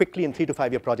can do quickly in 3 to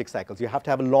 5 year project cycles. You have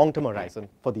to have a long-term horizon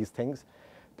for these things.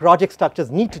 Project structures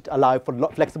need to allow for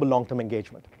flexible long-term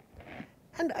engagement.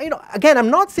 And again, I'm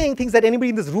not saying things that anybody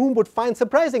in this room would find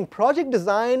surprising. Project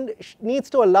design needs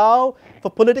to allow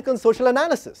for political and social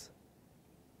analysis.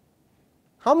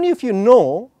 How many of you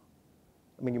know,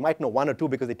 I mean, you might know 1 or 2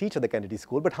 because they teach at the Kennedy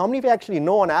School, but how many of you actually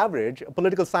know on average a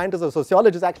political scientist or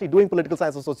sociologist actually doing political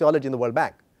science or sociology in the World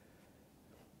Bank?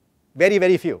 Very,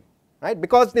 very few, right?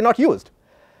 Because they're not used.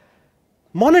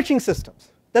 Monitoring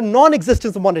systems, the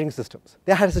non-existence of monitoring systems,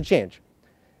 that has to change.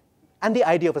 And the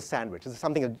idea of a sandwich. This is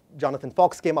something that Jonathan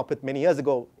Fox came up with many years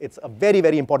ago. It's a very,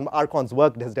 very important. Archon's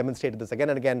work has demonstrated this again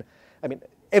and again. I mean,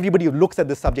 everybody who looks at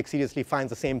this subject seriously finds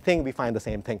the same thing. We find the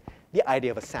same thing. The idea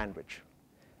of a sandwich.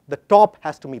 The top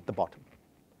has to meet the bottom.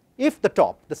 If the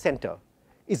top, the center,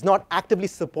 is not actively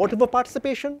supportive of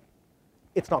participation,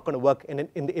 it's not going to work in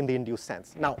the induced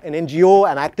sense. Now, an NGO,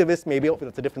 an activist, maybe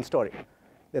it's a different story.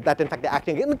 That in fact they're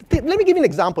acting. Let me give you an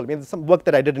example. I mean, there's some work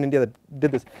that I did in India that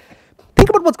did this. Think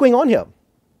about what's going on here.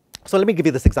 So let me give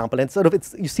you this example, and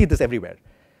you see this everywhere.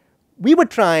 We were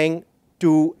trying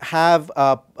to have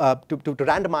to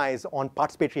randomize on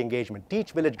participatory engagement,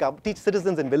 teach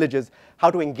citizens in villages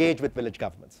how to engage with village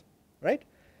governments, right?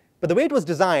 But the way it was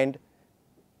designed,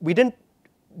 we didn't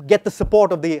get the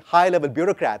support of the high-level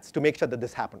bureaucrats to make sure that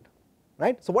this happened,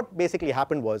 right? So what basically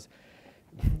happened was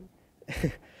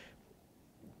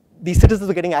these citizens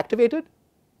were getting activated,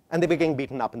 and they were getting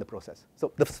beaten up in the process.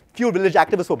 So the few village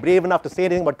activists who were brave enough to say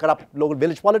anything about corrupt local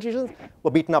village politicians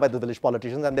were beaten up by the village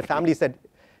politicians, and their family said,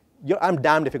 I'm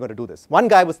damned if you're going to do this. One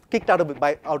guy was kicked out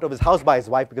of his house by his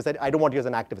wife because he said, I don't want you as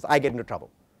an activist. I get into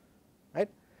trouble, right?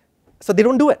 So they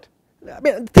don't do it. I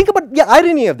mean, think about the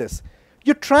irony of this.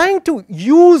 You're trying to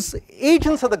use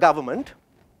agents of the government,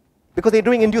 because they're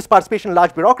doing induced participation in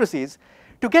large bureaucracies,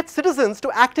 to get citizens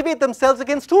to activate themselves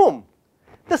against whom?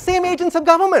 The same agents of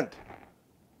government.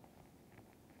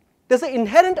 There's an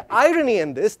inherent irony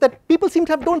in this that people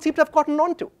don't seem to have gotten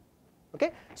on to.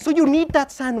 Okay? So you need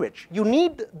that sandwich. You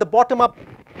need the bottom-up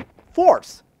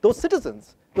force, those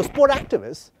citizens, those poor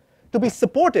activists, to be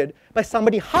supported by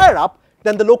somebody higher up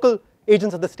than the local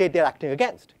agents of the state they're acting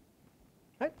against.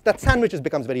 Right? That sandwich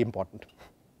becomes very important.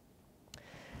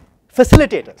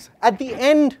 Facilitators. At the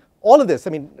end, all of this, I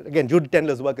mean, again, Judy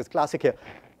Tendler's work is classic here.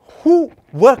 Who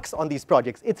works on these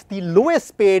projects? It's the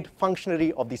lowest paid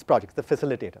functionary of these projects, the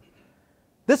facilitator.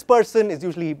 This person is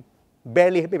usually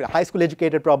barely, maybe high school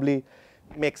educated probably,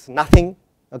 makes nothing,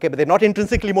 okay, but they're not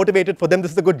intrinsically motivated. For them,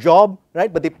 this is a good job,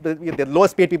 right? But they're the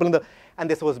lowest paid people and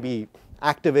they're supposed to be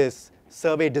activists,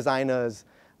 survey designers,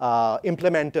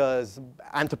 implementers,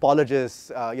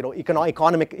 anthropologists,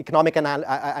 economic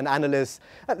analysts.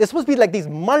 They're supposed to be like these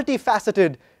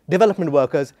multifaceted development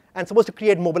workers and supposed to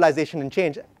create mobilization and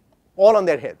change, all on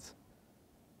their heads.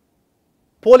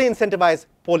 Poorly incentivized,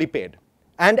 poorly paid.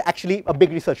 And actually a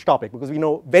big research topic, because we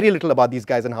know very little about these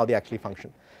guys and how they actually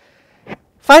function.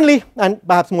 Finally, and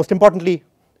perhaps most importantly,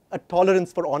 a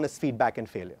tolerance for honest feedback and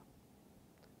failure.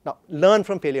 Now, learn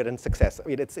from failure and success. I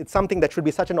mean, it's something that should be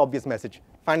such an obvious message.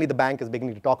 Finally, the bank is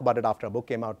beginning to talk about it after our book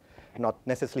came out. I'm not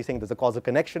necessarily saying there's a causal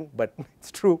connection, but it's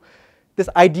true. This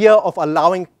idea of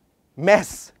allowing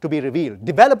mess to be revealed.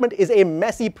 Development is a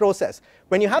messy process.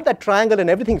 When you have that triangle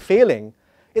and everything failing,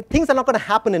 things are not going to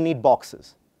happen in neat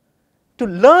boxes. To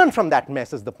learn from that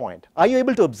mess is the point. Are you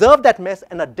able to observe that mess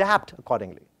and adapt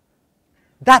accordingly?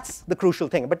 That's the crucial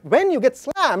thing. But when you get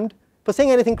slammed for saying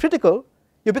anything critical,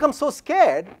 you become so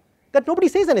scared that nobody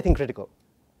says anything critical.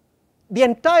 The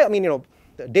entire,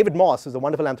 David Moss, who's a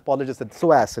wonderful anthropologist at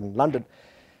SOAS in London,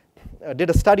 did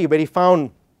a study where he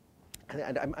found,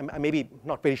 and I'm maybe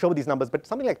not very sure with these numbers, but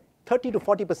something like 30 to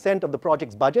 40% of the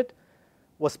project's budget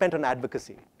was spent on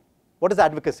advocacy. What is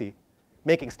advocacy?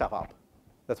 Making stuff up.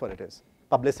 That's what it is.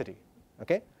 Publicity.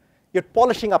 Okay? You're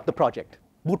polishing up the project.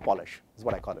 Boot polish is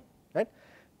what I call it. Right?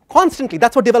 Constantly,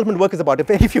 that's what development work is about.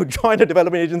 If you join a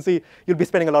development agency, you'll be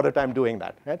spending a lot of time doing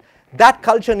that. Right? That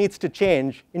culture needs to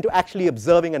change into actually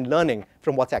observing and learning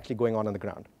from what's actually going on the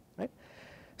ground. Right?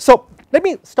 So let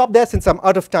me stop there since I'm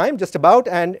out of time, just about,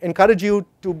 and encourage you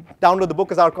to download the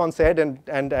book, as Archon said, and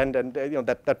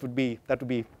that would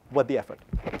be worth the effort.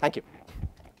 Thank you.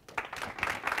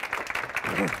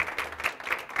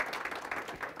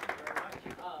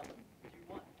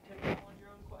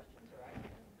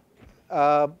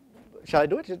 shall I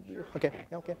do it? Okay,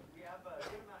 yeah, okay. We have a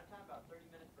good amount of time, about 30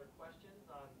 minutes for questions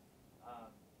on a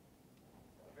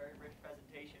very rich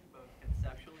presentation, both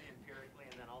conceptually, empirically,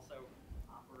 and then also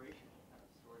operational kind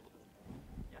of stories.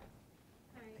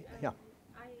 Yeah.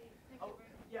 Hi. Yeah.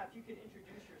 Yeah, if you could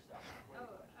introduce yourself.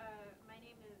 My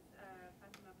name is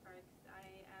Fatima Parks.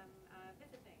 I am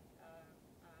visiting the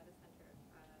center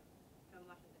from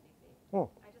Washington, D.C. Oh.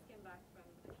 I just came back from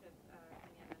a trip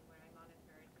in Yemen where I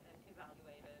monitored and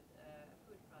evaluated a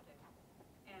food project.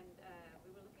 And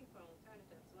we were looking for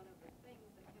alternatives. One of the things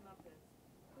that came up is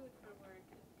food for work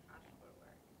and cash for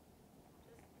work.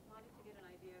 Just wanted to get an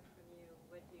idea from you.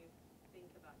 What do you think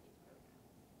about these programs?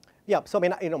 Yeah, so I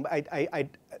mean, you know,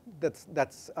 that's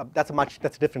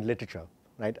a different literature,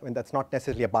 right? I mean, that's not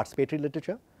necessarily a participatory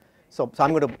literature. So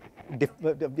I'm going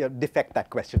to defect that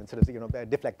question instead of, you know,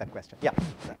 deflect that question. Yeah,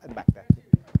 at the back there.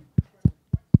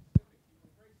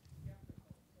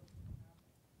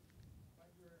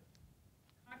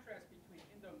 Contrast between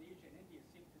Indonesia and India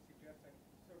seem to suggest that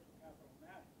social capital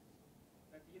matters,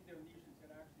 that the Indonesians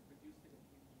had actually produced it and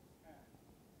the Indians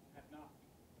had not.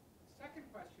 Second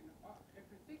question, if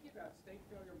you're thinking about state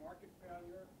failure, market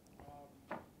failure,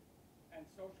 and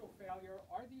social failure,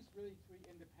 are these really three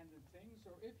independent things?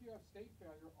 Or if you have state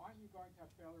failure, aren't you going to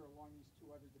have failure along these two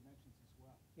other dimensions as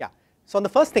well? Yeah. So on the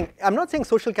first thing, I'm not saying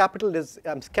social capital is,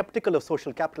 I'm skeptical of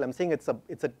social capital. I'm saying it's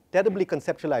a terribly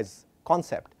conceptualized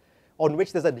concept on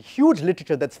which there's a huge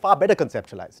literature that's far better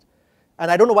conceptualized. And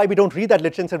I don't know why we don't read that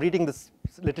literature instead of reading this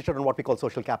literature on what we call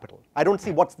social capital. I don't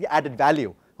see what's the added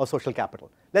value of social capital.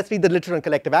 Let's read the literature on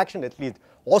collective action. Let's read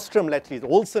Ostrom, let's read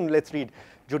Olson, let's read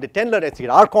Judith Tendler, let's read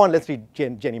Archon, let's read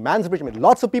Jenny Mansbridge. I mean,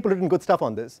 lots of people have written good stuff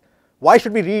on this. Why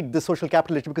should we read the social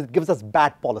capital literature? Because it gives us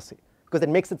bad policy, because it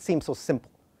makes it seem so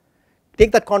simple.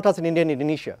 Take that contrast in India and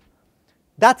Indonesia.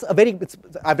 That's a very,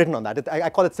 I've written on that. I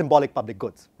call it symbolic public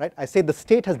goods, right? I say the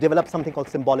state has developed something called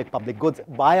symbolic public goods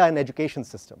via an education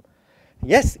system.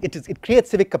 Yes, it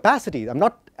creates civic capacity.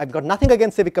 I've got nothing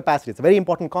against civic capacity. It's a very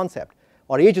important concept,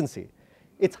 or agency.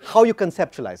 It's how you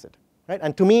conceptualize it, right?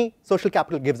 And to me, social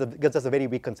capital gives us a very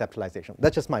weak conceptualization.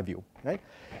 That's just my view, right?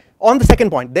 On the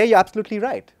second point, there you're absolutely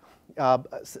right.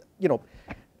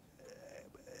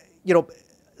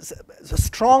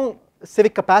 Strong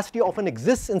civic capacity often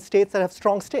exists in states that have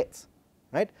strong states,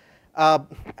 right?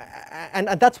 And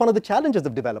that's one of the challenges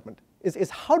of development,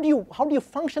 is how do you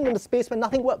function in a space where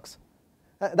nothing works?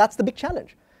 That's the big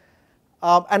challenge.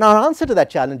 And our answer to that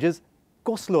challenge is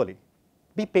go slowly,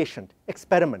 be patient,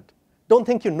 experiment. Don't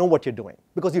think you know what you're doing,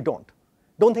 because you don't.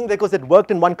 Don't think that because it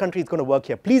worked in one country, it's going to work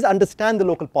here. Please understand the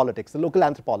local politics, the local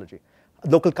anthropology,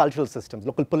 local cultural systems,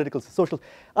 local political, social.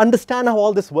 Understand how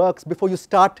all this works before you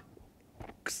start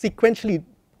sequentially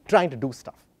trying to do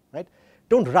stuff, right?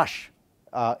 Don't rush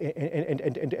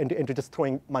into just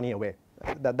throwing money away.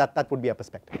 That would be a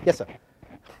perspective. Yes, sir.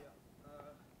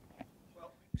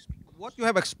 Well, what you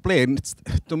have explained,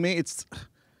 to me, it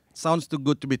sounds too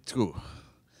good to be true.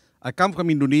 I come from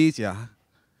Indonesia,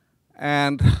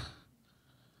 and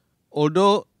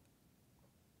although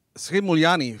Sri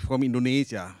Mulyani from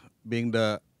Indonesia being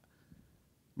the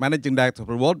managing director of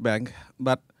the World Bank,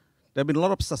 but there have been a lot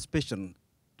of suspicion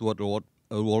toward the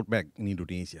World Bank in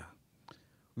Indonesia.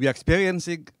 We are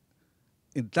experiencing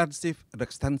intensive and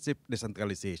extensive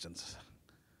decentralizations.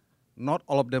 Not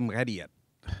all of them ready yet.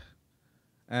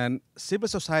 And civil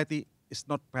society is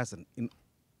not present in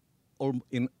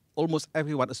almost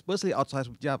everyone, especially outside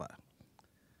of Java.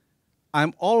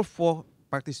 I'm all for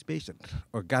participation,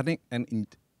 organic and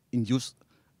induced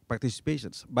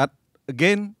participations. But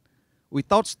again,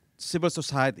 without civil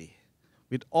society,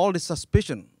 with all this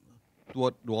suspicion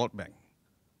toward the World Bank,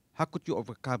 how could you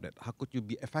overcome that? How could you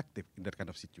be effective in that kind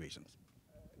of situations?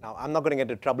 Now, I'm not going to get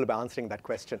into trouble by answering that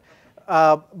question.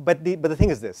 But the thing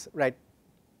is this, right?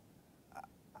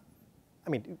 I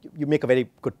mean, you make a very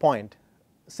good point.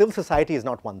 Civil society is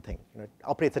not one thing. You know, it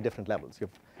operates at different levels. You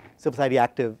have civil society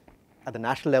active at the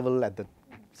national level, at the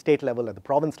state level, at the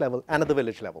province level, and at the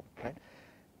village level, right?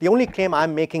 The only claim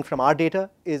I'm making from our data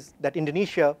is that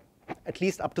Indonesia, at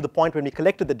least up to the point when we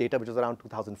collected the data, which was around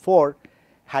 2004,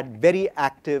 had very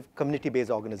active community-based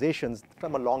organizations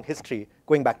from a long history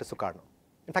going back to Sukarno.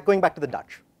 In fact, going back to the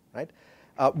Dutch, right?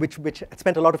 Which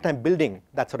spent a lot of time building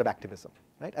that sort of activism,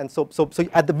 right? And so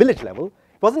at the village level,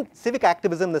 it wasn't civic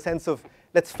activism in the sense of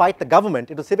let's fight the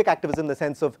government. It was civic activism in the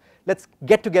sense of let's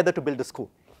get together to build a school,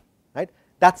 right?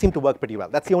 That seemed to work pretty well.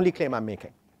 That's the only claim I'm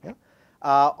making. Yeah?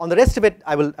 On the rest of it,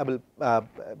 I will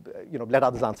let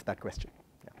others answer that question.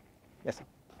 Yeah. Yes, sir.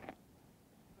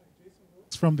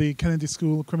 From the Kennedy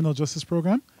School Criminal Justice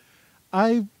Program.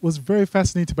 I was very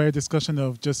fascinated by your discussion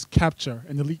of just capture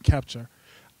and elite capture.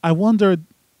 I wondered,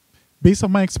 based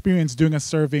on my experience doing a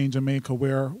survey in Jamaica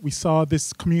where we saw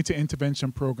this community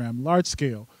intervention program, large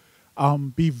scale,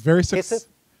 be very JSIF?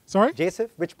 Sorry? JSIF?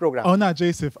 Which program? Oh, not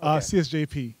JSIF, Okay.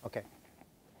 CSJP. Okay.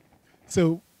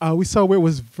 So we saw where it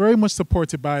was very much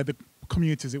supported by the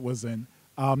communities it was in,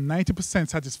 90%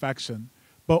 satisfaction,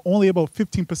 but only about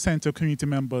 15% of community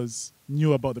members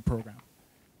knew about the program,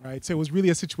 right? So it was really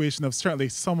a situation of certainly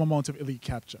some amount of elite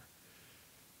capture.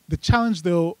 The challenge,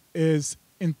 though, is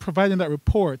in providing that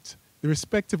report, the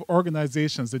respective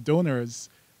organizations, the donors,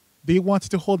 they wanted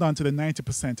to hold on to the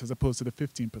 90% as opposed to the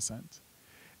 15%.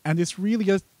 And it's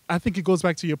really, I think it goes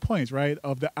back to your point, right,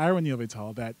 of the irony of it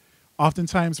all, that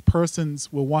oftentimes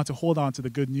persons will want to hold on to the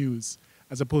good news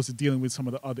as opposed to dealing with some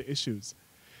of the other issues.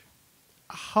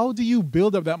 How do you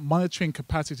build up that monitoring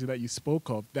capacity that you spoke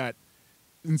of that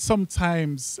in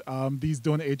sometimes these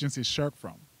donor agencies shirk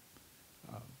from?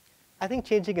 I think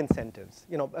changing incentives.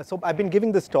 So I've been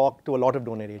giving this talk to a lot of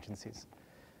donor agencies,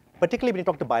 particularly when you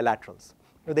talk to bilaterals.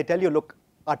 They tell you, look,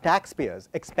 our taxpayers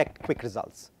expect quick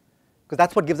results, because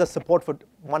that's what gives us support for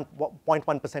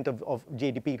 0.1% of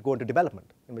GDP to go into development,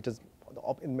 which is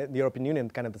in the European Union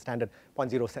kind of the standard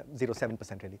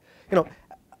 0.007% really.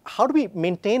 How do we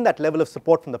maintain that level of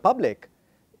support from the public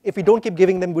if we don't keep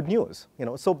giving them good news?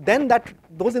 So then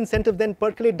those incentives then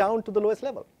percolate down to the lowest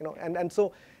level. And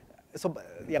so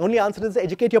the only answer is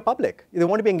educate your public. If they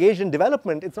want to be engaged in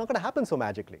development, it's not going to happen so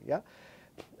magically. Yeah.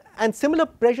 And similar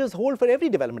pressures hold for every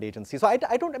development agency. So I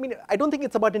don't think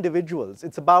it's about individuals.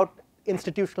 It's about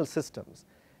institutional systems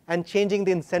and changing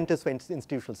the incentives for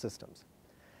institutional systems.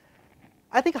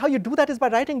 I think how you do that is by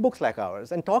writing books like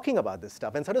ours and talking about this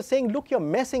stuff and sort of saying, look, you're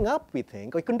messing up, we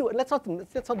think. Or you can do, let's not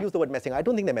use the word messing up. I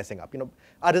don't think they're messing up.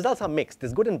 Our results are mixed.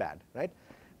 There's good and bad, right?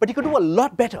 But you could do a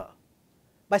lot better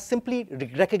by simply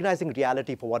recognizing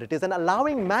reality for what it is and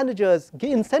allowing managers,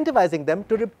 incentivizing them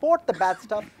to report the bad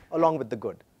stuff along with the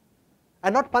good.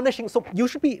 And not punishing. So you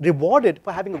should be rewarded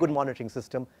for having a good monitoring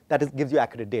system that gives you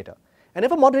accurate data. And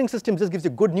if a monitoring system just gives you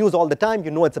good news all the time,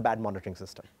 you know it's a bad monitoring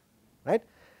system, right?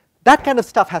 That kind of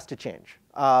stuff has to change.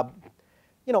 And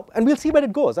we'll see where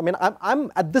it goes. I mean,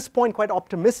 I'm at this point quite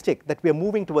optimistic that we are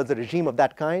moving towards a regime of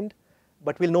that kind,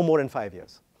 but we'll know more in 5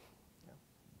 years.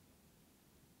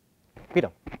 Peter.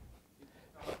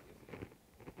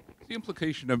 The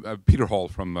implication of Peter Hall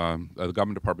from the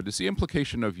Government Department, is the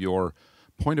implication of your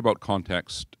point about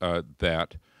context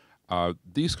that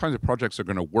these kinds of projects are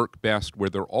going to work best where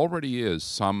there already is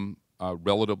some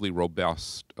relatively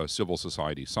robust civil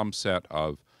society, some set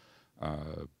of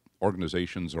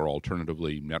organizations or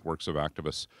alternatively networks of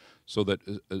activists, so that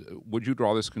would you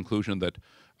draw this conclusion that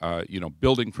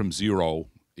building from zero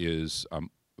is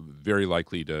very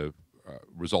likely to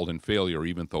result in failure,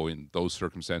 even though in those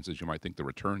circumstances you might think the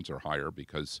returns are higher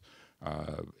because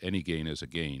any gain is a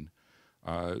gain?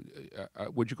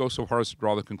 Would you go so far as to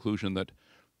draw the conclusion that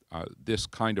this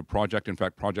kind of project, in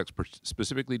fact projects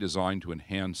specifically designed to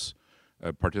enhance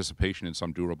participation in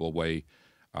some durable way,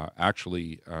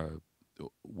 actually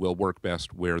will work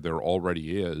best where there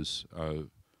already is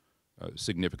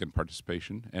significant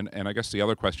participation? And I guess the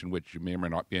other question, which you may or may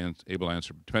not be able to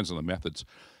answer, depends on the methods.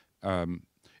 Do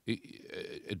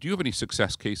you have any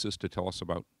success cases to tell us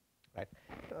about? Right.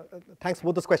 Thanks for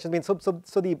both those questions. I mean,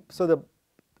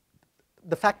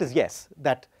 the fact is, yes,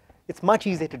 that it's much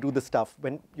easier to do this stuff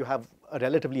when you have a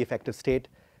relatively effective state,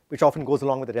 which often goes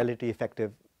along with a relatively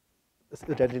effective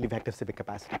civic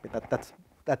capacity.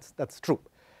 That's true.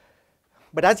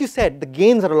 But as you said, the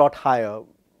gains are a lot higher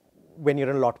when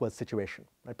you're in a lot worse situation,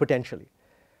 right, potentially.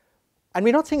 And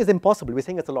we're not saying it's impossible. We're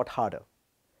saying it's a lot harder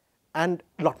and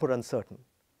a lot more uncertain.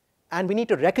 And we need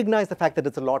to recognize the fact that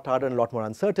it's a lot harder and a lot more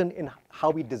uncertain in how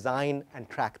we design and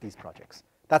track these projects.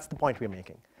 That's the point we're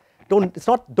making. It's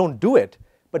not don't do it,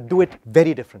 but do it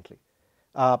very differently.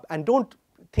 And don't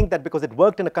think that because it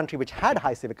worked in a country which had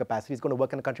high civic capacity, it's going to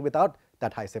work in a country without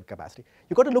that high civic capacity.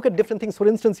 You've got to look at different things. For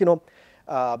instance,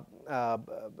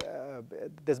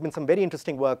 there's been some very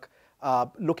interesting work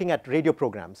looking at radio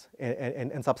programs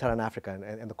in sub-Saharan Africa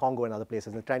and the Congo and other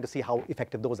places, and trying to see how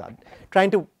effective those are.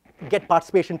 Trying to get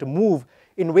participation to move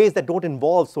in ways that don't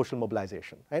involve social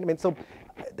mobilization. Right? I mean, so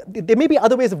there may be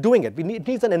other ways of doing it. It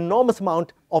needs an enormous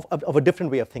amount of a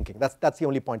different way of thinking. That's the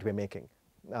only point we're making.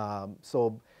 But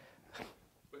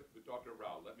Dr.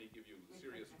 Rao, let me give you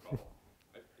serious trouble.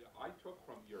 I took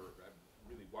from your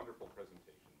really wonderful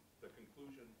presentation the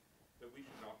conclusion that we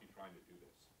should not be trying to do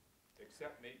this,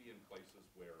 except maybe in places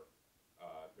where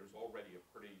there's already a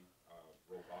pretty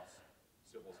robust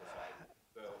civil society.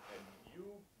 And you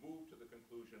move to the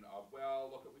conclusion of, well,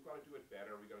 look, we've got to do it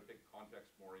better. We've got to take context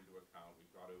more into account.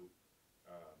 We've got to,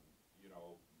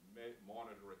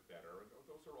 monitor it better.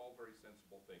 Those are all very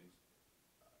sensible things.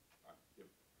 I'm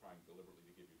trying deliberately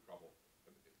to give you trouble.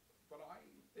 But I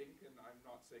think, and I'm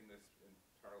not saying this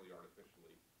entirely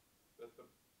artificially, that the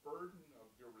burden of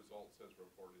your results as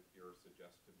reported here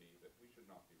suggests to me that we should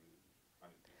not be really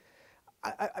trying to do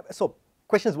that. So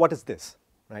question is, what is this?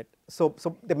 Right? So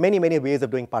there are many, many ways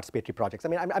of doing participatory projects. I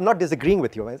mean, I'm not disagreeing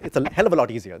with you. It's a hell of a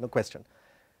lot easier, no question.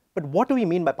 But what do we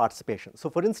mean by participation? So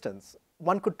for instance,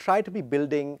 one could try to be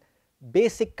building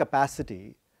basic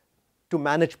capacity to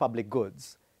manage public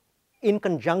goods in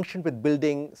conjunction with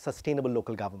building sustainable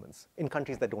local governments in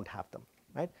countries that don't have them,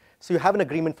 right? So you have an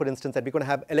agreement, for instance, that we're going to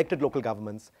have elected local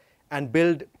governments and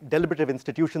build deliberative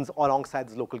institutions alongside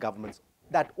those local governments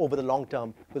that over the long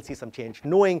term will see some change,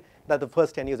 knowing that the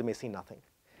first 10 years you may see nothing.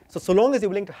 So long as you're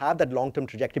willing to have that long-term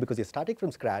trajectory because you're starting from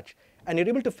scratch and you're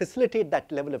able to facilitate that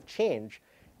level of change,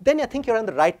 then I think you're on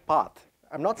the right path.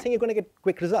 I'm not saying you're going to get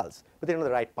quick results, but you're on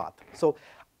the right path. So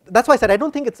that's why I said I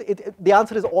don't think the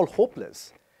answer is all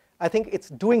hopeless. I think it's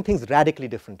doing things radically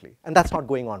differently, and that's not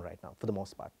going on right now for the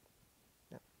most part.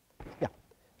 Yeah.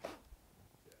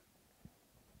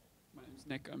 My name's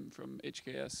Nick. I'm from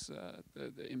HKS,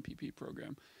 the MPP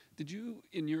program. Did you,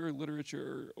 in your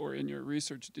literature or in your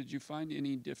research, did you find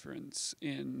any difference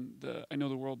in I know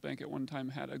the World Bank at one time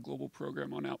had a global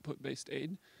program on output-based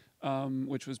aid,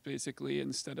 which was basically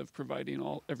instead of providing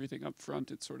everything up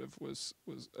front, it sort of was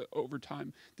over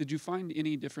time. Did you find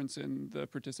any difference in the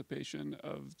participation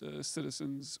of the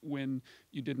citizens when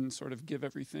you didn't sort of give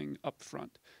everything up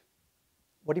front?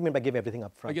 What do you mean by give everything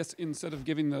up front? I guess instead of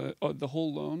giving the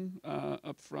whole loan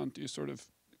up front, you sort of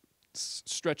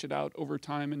stretch it out over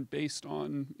time, and based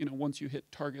on, once you hit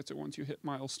targets or once you hit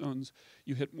milestones,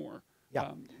 you hit more.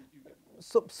 Yeah.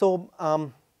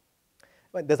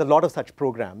 Well, there's a lot of such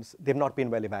programs. They've not been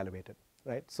well evaluated,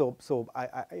 right? So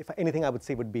if anything I would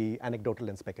say would be anecdotal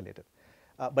and speculative.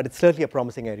 But it's certainly a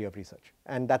promising area of research.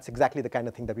 And that's exactly the kind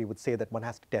of thing that we would say that one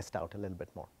has to test out a little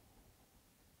bit more.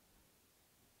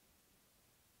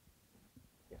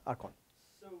 Yeah, Archon.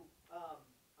 So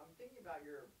I'm thinking about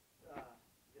your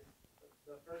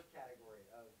the first category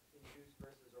of induced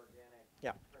versus organic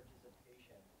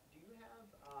participation. Do you have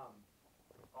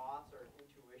thoughts or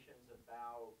intuitions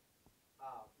about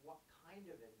what kind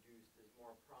of induced is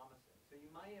more promising? So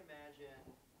you might imagine,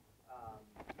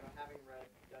 having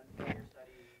done your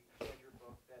study, read your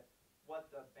book, that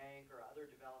what the bank or other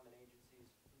development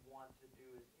agencies want to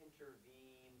do is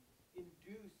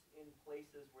induce in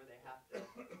places where they have to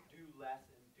do less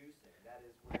inducing. That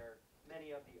is where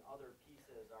many of the other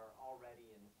pieces are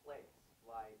already in place.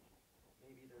 Like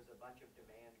maybe there's a bunch of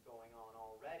demand going on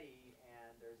already,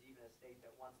 and there's even a state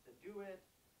that wants to do it,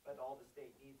 but all the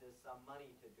state needs is some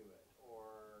money to do it.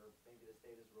 Or maybe the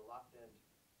state is reluctant,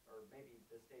 or maybe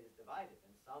the state is divided,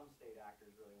 and some state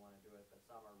actors really want to do it, but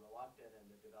some are reluctant, and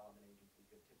the development agency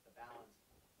could tip the balance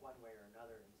one way or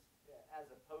another,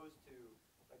 as opposed to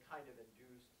the kind of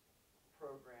induced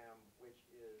program which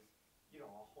is,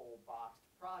 a whole boxed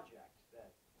project that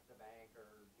the bank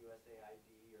or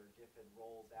USAID or DFID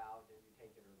rolls out and you take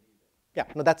it or leave it. Yeah,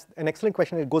 no, that's an excellent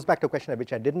question. It goes back to a question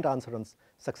which I didn't answer on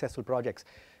successful projects.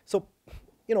 So,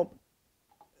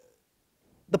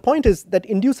 the point is that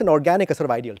induced and organic are sort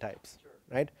of ideal types,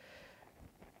 right?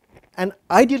 And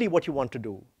ideally what you want to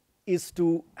do is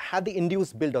to have the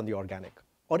induced build on the organic,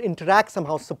 or interact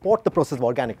somehow, support the process of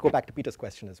organic. Go back to Peter's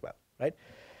question as well, right?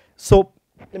 So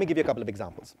let me give you a couple of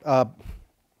examples.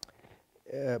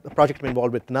 A project I'm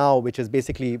involved with now, which is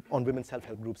basically on women's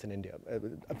self-help groups in India,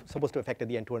 supposed to affect at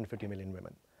the end 250 million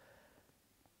women.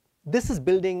 This is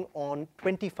building on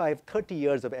 25, 30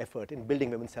 years of effort in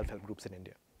building women's self-help groups in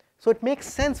India. So it makes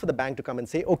sense for the bank to come and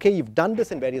say, okay, you've done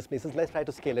this in various places, let's try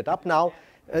to scale it up now.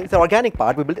 It's an organic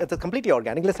part, it's completely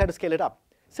organic, let's try to scale it up.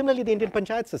 Similarly, the Indian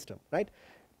panchayat system, right?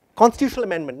 Constitutional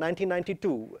amendment,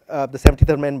 1992, the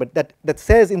 73rd amendment, that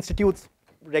says institutes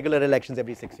regular elections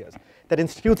every 6 years, that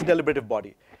institutes a deliberative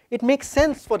body. It makes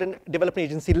sense for a development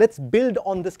agency, let's build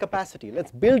on this capacity,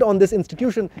 let's build on this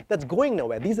institution that's going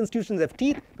nowhere. These institutions have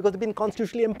teeth because they've been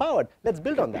constitutionally empowered. Let's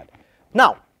build on that.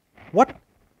 Now, what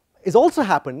has also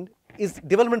happened is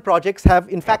development projects have,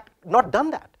 in fact, not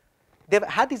done that. They've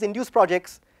had these induced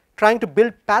projects trying to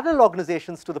build parallel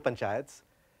organizations to the panchayats,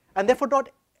 and therefore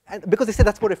not, because they say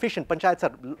that's more efficient. Panchayats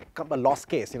are a lost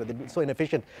case, they're so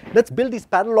inefficient. Let's build these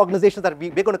parallel organizations that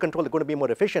we're going to control, they're going to be more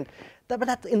efficient. But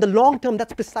that's, in the long term,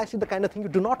 that's precisely the kind of thing you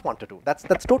do not want to do.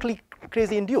 That's totally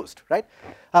crazy induced, right?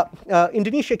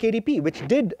 Indonesia KDP, which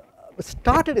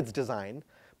started its design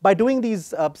by doing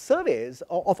these surveys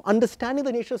of understanding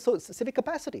the nature of civic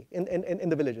capacity in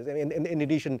the villages, in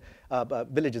Indonesian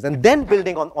villages, and then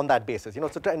building on that basis.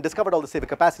 So try and discovered all the civic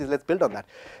capacities, let's build on that.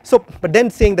 So, but then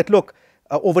saying that, look,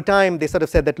 over time, they sort of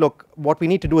said that, look, what we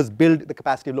need to do is build the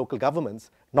capacity of local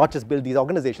governments, not just build these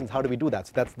organizations. How do we do that?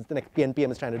 So that's the next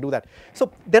PNPM is trying to do that.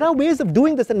 So there are ways of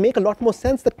doing this that make a lot more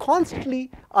sense, that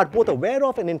constantly are both aware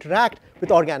of and interact with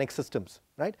organic systems,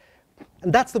 right?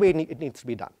 And that's the way it needs to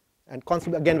be done, and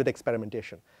constantly, again, with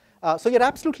experimentation. So you're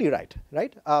absolutely right,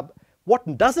 right?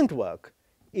 What doesn't work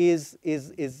is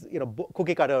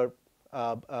cookie cutter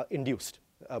induced,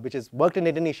 which is worked in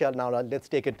Indonesia. Now let's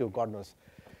take it to, God knows,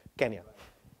 Kenya.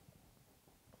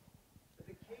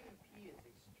 The KDP is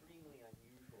extremely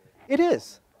unusual. It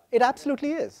is. It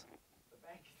absolutely is. The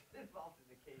bank has been involved in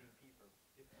the KDP for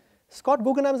 50 years. Scott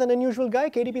Guggenheim is an unusual guy.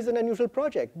 KDP is an unusual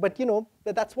project. But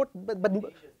that's what. But Indonesia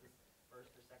is the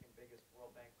first or second biggest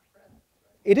World Bank presence,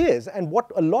 right? it is. And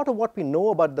a lot of what we know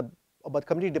about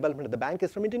community development at the bank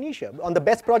is from Indonesia on the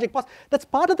best project possible. That's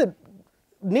part of the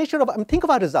nature of. Think of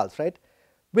our results, right?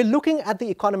 We're looking at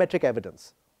the econometric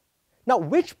evidence. Now,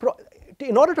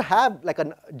 in order to have like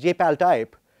a JPAL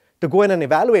type to go in and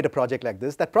evaluate a project like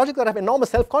this, that project got to have enormous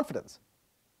self-confidence.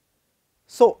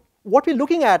 So what we're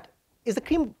looking at is the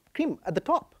cream at the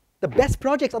top. The best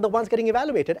projects are the ones getting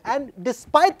evaluated, and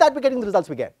despite that, we're getting the results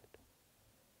we get.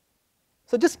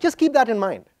 So just keep that in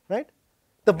mind, right?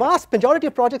 The vast majority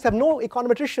of projects have no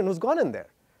econometrician who's gone in there.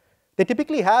 They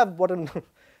typically have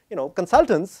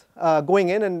consultants going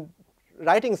in and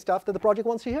writing stuff that the project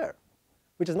wants to hear,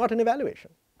 which is not an evaluation.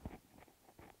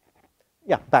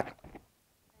 Yeah, back.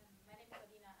 My name is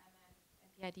Adina.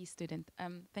 I'm an MPID student.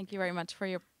 Thank you very much for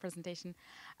your presentation.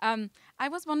 I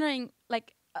was wondering,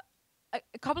 like,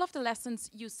 a couple of the lessons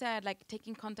you said, like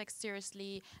taking context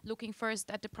seriously, looking first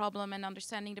at the problem and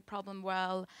understanding the problem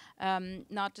well,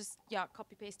 not just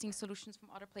copy-pasting solutions from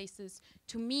other places,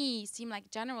 to me seem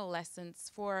like general lessons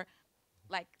for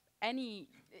like any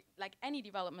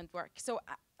development work. So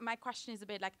my question is a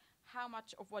bit like, how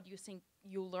much of what you think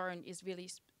you learn is really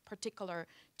particular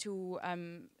to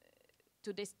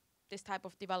this type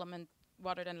of development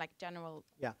rather than like general?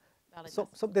 Yeah. Valid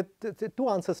So there are two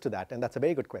answers to that, and that's a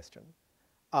very good question.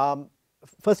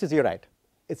 First is, you're right.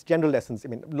 It's general lessons. I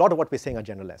mean, a lot of what we're saying are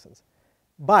general lessons.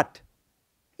 But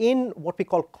in what we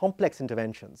call complex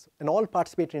interventions, and all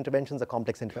participatory interventions are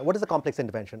complex interventions. What is a complex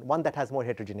intervention? One that has more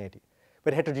heterogeneity,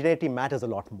 where heterogeneity matters a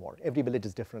lot more. Every village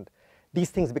is different.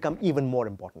 These things become even more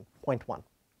important, point one.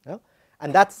 Yeah?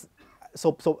 And that's,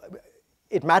 so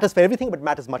it matters for everything, but it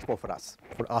matters much more for us,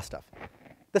 for our stuff.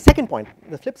 The second point,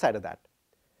 the flip side of that,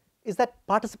 is that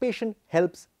participation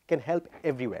can help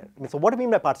everywhere. I mean, so what do we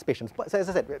mean by participation? So as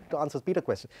I said, to answer Peter's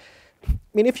question, I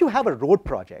mean, if you have a road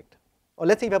project, or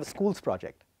let's say you have a schools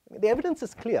project, I mean, the evidence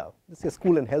is clear. This is a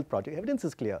school and health project. Evidence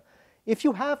is clear. If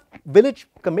you have village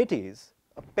committees,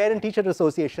 a parent-teacher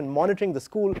association monitoring the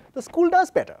school does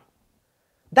better.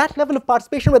 That level of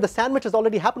participation where the sandwich has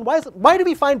already happened, why do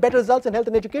we find better results in health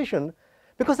and education?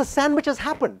 Because the sandwich has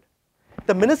happened.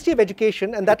 The Ministry of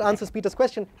Education, and that answers Peter's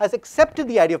question, has accepted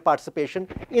the idea of participation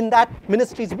in that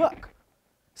ministry's work.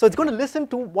 So it's going to listen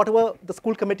to whatever the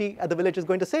school committee at the village is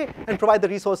going to say and provide the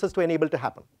resources to enable it to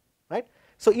happen, right?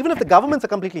 So even if the governments are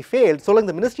completely failed, so long as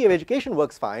the Ministry of Education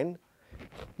works fine,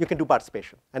 you can do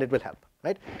participation, and it will help,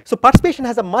 right? So participation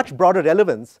has a much broader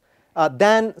relevance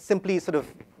than simply sort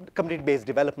of community-based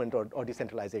development or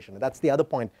decentralization. And that's the other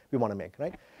point we want to make,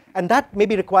 right? And that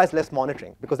maybe requires less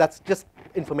monitoring, because that's just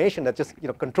information that's just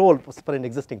control for an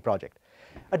existing project.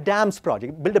 A dams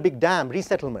project, build a big dam,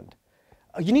 resettlement.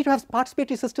 You need to have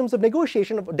participatory systems of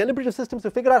negotiation, of deliberative systems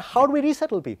to figure out how do we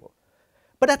resettle people.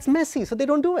 But that's messy, so they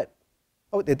don't do it.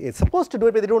 Oh, it's supposed to do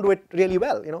it, but they don't do it really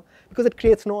well, because it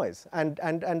creates noise,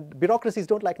 and bureaucracies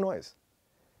don't like noise.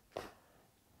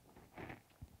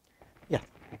 Yeah.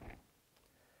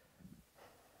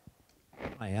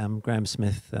 Hi, I'm Graham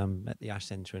Smith at the Ash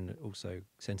Centre and also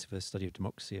Centre for the Study of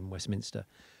Democracy in Westminster.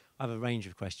 I have a range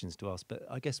of questions to ask, but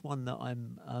I guess one that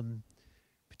I'm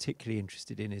particularly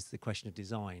interested in is the question of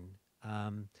design.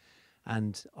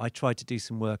 And I tried to do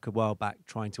some work a while back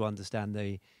trying to understand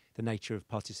the nature of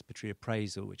participatory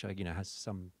appraisal, which has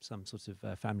some sort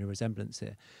of family resemblance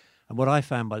here. And what I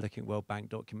found by looking at World Bank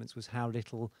documents was how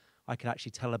little I could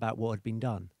actually tell about what had been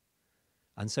done.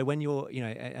 And so when you're,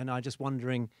 and I'm just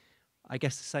wondering, I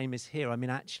guess the same is here. I mean,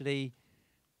 actually,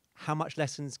 how much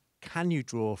lessons can you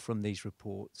draw from these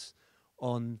reports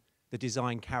on the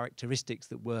design characteristics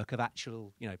that work of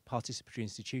actual, participatory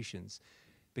institutions?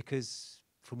 Because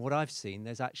from what I've seen,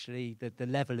 there's actually the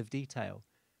level of detail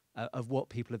of what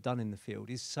people have done in the field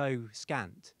is so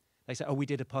scant. They say, oh, we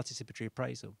did a participatory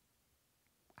appraisal.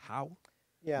 How?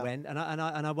 Yeah. When? And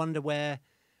I wonder where.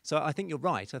 So I think you're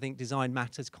right. I think design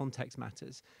matters, context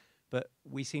matters, but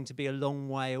we seem to be a long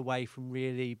way away from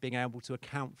really being able to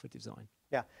account for design.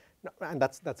 Yeah, no, and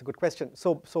that's a good question.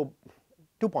 So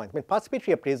 2 points. I mean,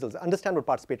 participatory appraisals. Understand what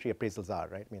participatory appraisals are,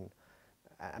 right? I mean,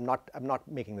 I'm not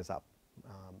making this up.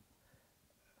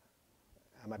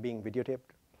 Am I being videotaped?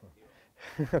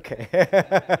 Okay.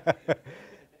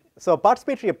 So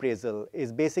participatory appraisal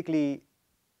is basically,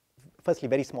 firstly,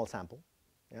 very small sample.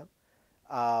 Yeah,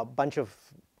 a bunch of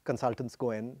consultants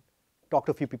go in, talk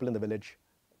to a few people in the village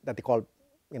that they call,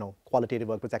 qualitative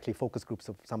work, but it's actually focus groups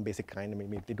of some basic kind. I mean,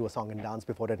 maybe they do a song and dance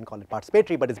before it and call it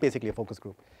participatory, but it's basically a focus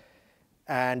group.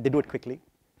 And they do it quickly.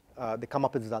 They come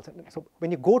up with results. So when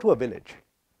you go to a village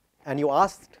and you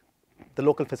ask the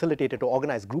local facilitator to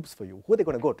organize groups for you, who are they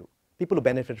going to go to? People who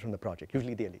benefit from the project,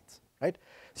 usually the elites, right?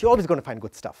 So you're always going to find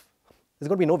good stuff. There's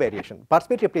going to be no variation.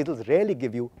 Participatory appraisals rarely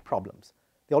give you problems.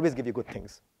 They always give you good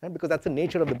things, right? Because that's the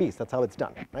nature of the beast. That's how it's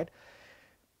done, right?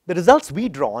 The results we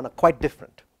draw on are quite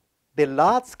different. They're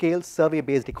large-scale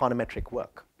survey-based econometric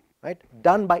work, right?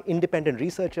 Done by independent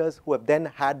researchers who have then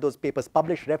had those papers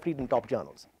published, refereed in top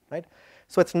journals, right?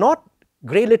 So it's not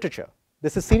gray literature.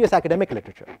 This is serious academic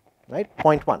literature, right?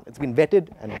 Point one, it's been vetted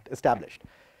and established.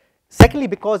 Secondly,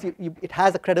 because it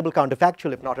has a credible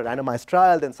counterfactual, if not a randomized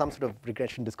trial, then some sort of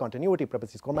regression discontinuity,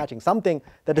 propensity score matching, something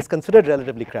that is considered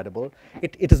relatively credible.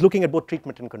 It is looking at both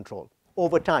treatment and control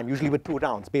over time, usually with 2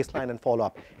 rounds, baseline and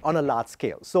follow-up, on a large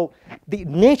scale. So the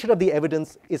nature of the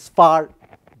evidence is far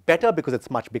better because it's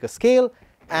much bigger scale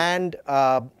and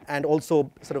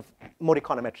also sort of more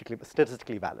econometrically,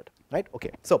 statistically valid, right?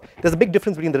 Okay, so there's a big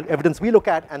difference between the evidence we look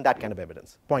at and that kind of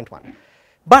evidence, point one.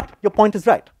 But your point is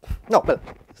right. No, well,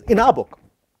 in our book,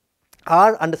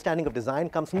 our understanding of design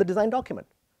comes from the design document.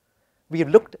 We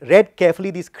have read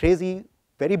carefully these crazy,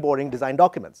 very boring design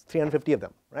documents, 350 of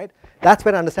them, right? That's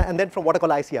where I understand, and then from what I call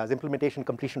ICRs, implementation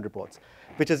completion reports,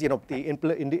 which is, the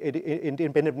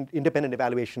independent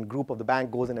evaluation group of the bank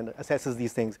goes in and assesses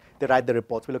these things. They write the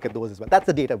reports. We look at those as well. That's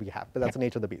the data we have, but that's the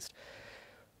nature of the beast.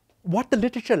 What the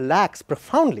literature lacks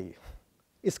profoundly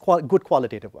is good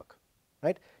qualitative work.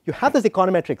 Right? You have this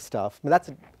econometric stuff. I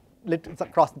mean, it's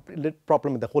across the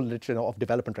problem with the whole literature of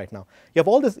development right now. You have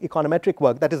all this econometric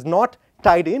work that is not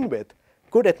tied in with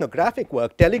good ethnographic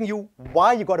work telling you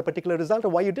why you got a particular result or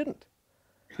why you didn't.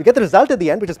 You get the result at the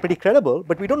end, which is pretty credible,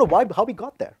 but we don't know how we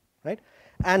got there, right?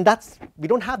 And we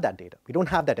don't have that data. We don't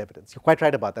have that evidence. You're quite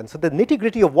right about that. And so the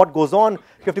nitty-gritty of what goes on,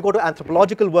 you have to go to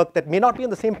anthropological work that may not be in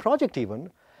the same project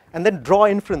even, and then draw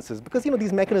inferences, because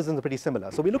these mechanisms are pretty similar.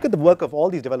 So we look at the work of all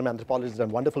these development anthropologists who have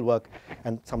done wonderful work,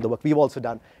 and some of the work we've also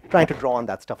done, trying to draw on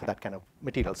that stuff, that kind of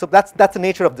material. So that's the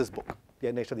nature of this book,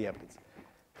 the nature of the evidence.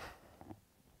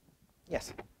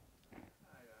 Yes?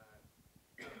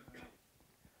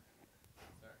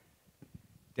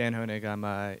 Dan Honig, I'm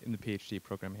in the PhD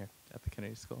program here at the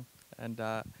Kennedy School. And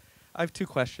I have 2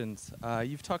 questions.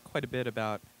 You've talked quite a bit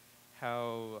about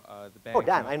how the bank... Oh,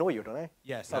 Dan, I know you, don't I?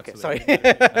 Yes, okay, absolutely. Sorry.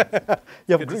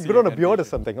 You have put on a beard or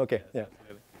something. Okay, yes,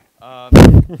 yeah.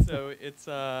 So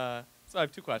I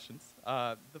have 2 questions.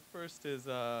 The first is,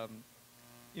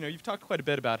 you've talked quite a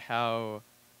bit about how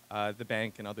the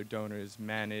bank and other donors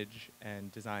manage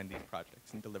and design these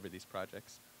projects and deliver these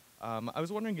projects. I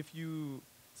was wondering if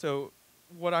so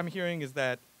what I'm hearing is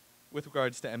that with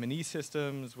regards to M&E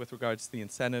systems, with regards to the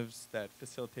incentives that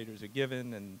facilitators are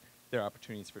given and their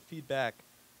opportunities for feedback,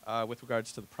 with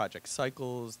regards to the project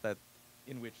cycles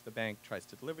in which the bank tries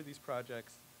to deliver these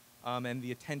projects, and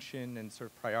the attention and sort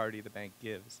of priority the bank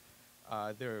gives.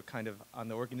 There are kind of, on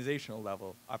the organizational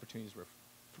level, opportunities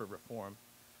for reform.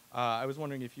 I was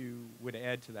wondering if you would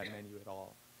add to that menu at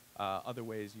all, other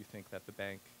ways you think that the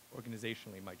bank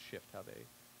organizationally might shift how they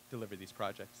deliver these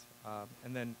projects.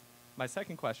 And then my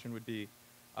second question would be,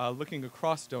 looking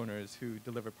across donors who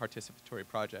deliver participatory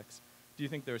projects, do you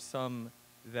think there are some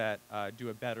that do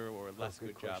a better or less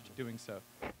good job of doing so?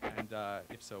 And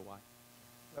if so, why?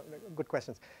 Good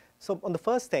questions. So on the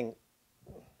first thing,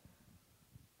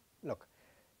 look,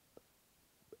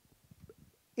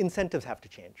 incentives have to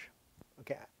change,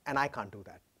 okay? And I can't do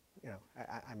that.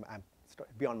 I'm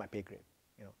beyond my pay grade.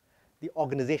 The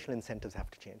organizational incentives have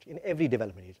to change in every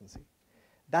development agency.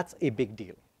 That's a big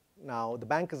deal. Now, the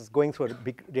bank is going through a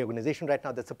big reorganization right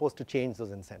now that's supposed to change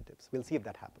those incentives. We'll see if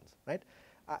that happens, right?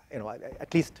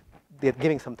 At least they're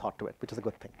giving some thought to it, which is a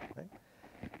good thing, right?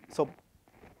 So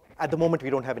at the moment,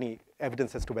 we don't have any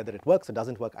evidence as to whether it works or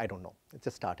doesn't work. I don't know. It's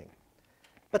just starting.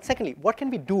 But secondly, what can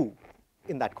we do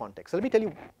in that context? So let me tell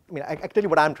you, I can tell you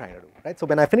what I'm trying to do, right? So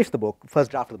when I finished the book,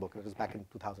 first draft of the book, it was back in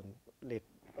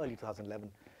early 2011,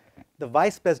 the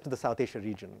vice president of the South Asia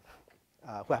region,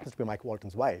 who happens to be Mike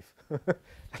Walton's wife,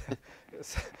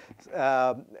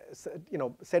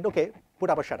 said, okay, put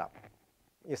up or shut up.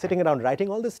 You're sitting around writing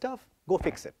all this stuff, go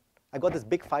fix it. I got this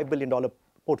big $5 billion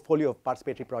portfolio of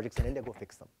participatory projects in India, go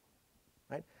fix them,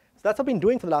 right? So that's what I've been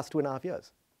doing for the last 2.5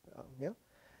 years, yeah?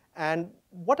 And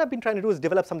what I've been trying to do is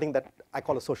develop something that I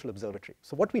call a social observatory.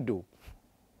 So what we do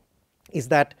is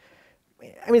that,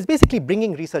 I mean, it's basically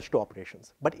bringing research to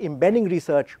operations, but embedding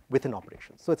research within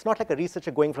operations. So it's not like a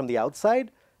researcher going from the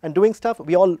outside and doing stuff.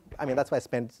 We all, I mean, that's why I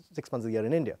spent 6 months a year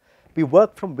in India. We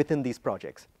work from within these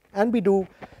projects. And we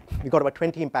got about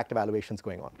 20 impact evaluations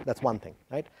going on. That's one thing,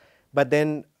 right? But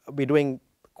then we're doing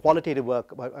qualitative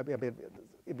work.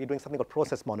 We're doing something called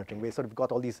process monitoring. We sort of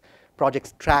got all these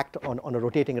projects tracked on a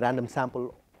rotating random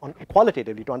sample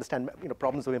qualitatively to understand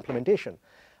problems of implementation.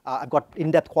 I've got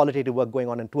in-depth qualitative work going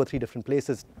on in 2 or 3 different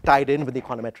places tied in with the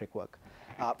econometric work.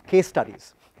 Case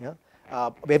studies. Yeah?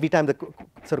 Every time the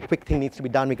sort of quick thing needs to be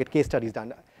done, we get case studies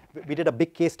done. We did a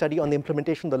big case study on the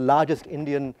implementation of the largest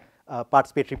Indian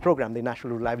participatory program, the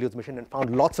National Rural Livelihoods Mission, and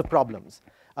found lots of problems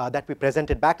that we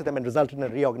presented back to them and resulted in a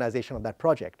reorganization of that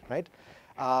project, right?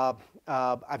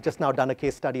 I've just now done a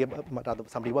case study, rather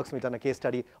somebody works with me, done a case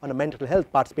study on a mental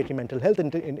health, participatory mental health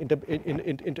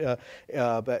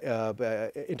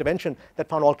intervention that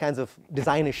found all kinds of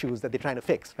design issues that they're trying to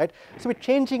fix, right? So we're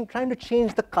trying to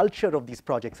change the culture of these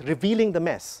projects, revealing the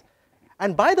mess.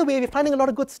 And by the way, we're finding a lot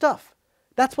of good stuff.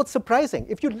 That's what's surprising.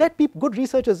 If you let good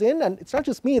researchers in, and it's not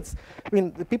just me,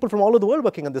 the people from all over the world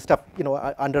working on this stuff,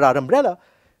 under our umbrella,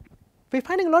 we're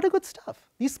finding a lot of good stuff.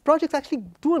 These projects actually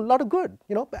do a lot of good,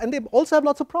 and they also have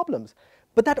lots of problems.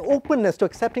 But that openness to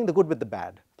accepting the good with the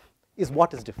bad is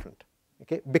what is different,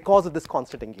 okay? Because of this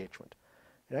constant engagement,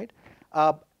 right?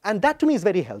 And that to me is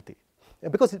very healthy,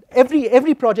 because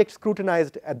every project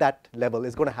scrutinized at that level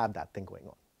is going to have that thing going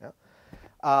on.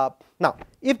 Yeah? Now,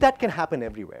 if that can happen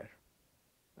everywhere,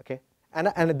 okay, and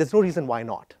there's no reason why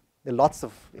not. There are lots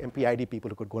of MPID people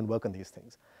who could go and work on these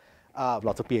things.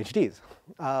 Lots of PhDs.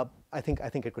 I think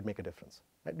it could make a difference.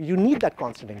 Right? You need that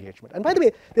constant engagement. And by the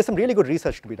way, there's some really good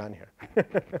research to be done here.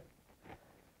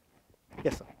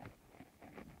 Yes, sir.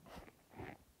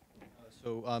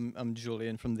 So I'm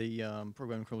Julian from the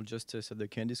Program in Criminal Justice at the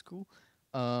Kennedy School.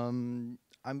 I'm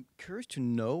curious to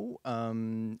know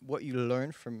what you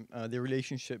learned from the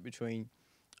relationship between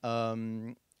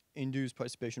induced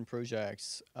participation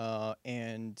projects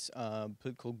and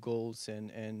political goals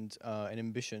and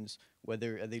ambitions,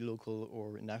 whether at the local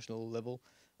or national level.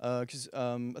 Because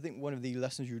I think one of the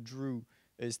lessons you drew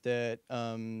is that,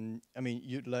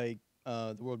 you'd like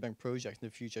the World Bank project in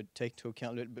the future take into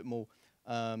account a little bit more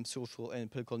social and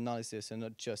political analysis and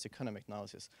not just economic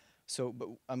analysis. So, but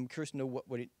I'm curious to know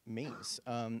what it means.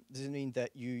 Does it mean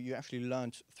that you actually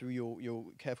learned through your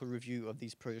careful review of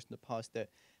these projects in the past that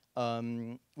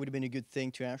would have been a good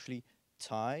thing to actually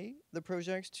tie the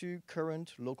projects to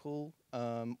current local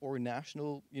or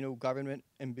national, government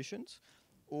ambitions,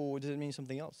 or does it mean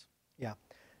something else? Yeah.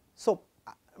 So,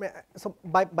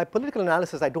 by political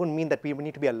analysis, I don't mean that we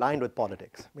need to be aligned with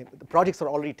politics. The projects are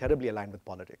already terribly aligned with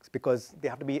politics because they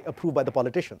have to be approved by the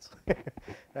politicians,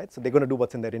 right? So they're going to do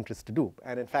what's in their interest to do.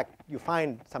 And in fact, you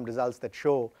find some results that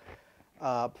show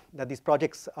that these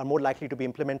projects are more likely to be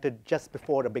implemented just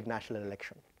before a big national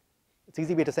election. It's an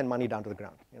easy way to send money down to the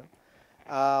ground.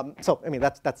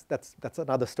 That's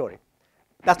another story.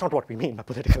 That's not what we mean by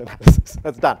political analysis.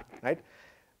 That's done, right?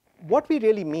 What we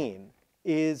really mean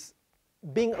is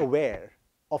being aware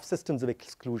of systems of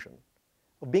exclusion,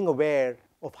 of being aware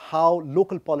of how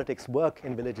local politics work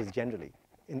in villages generally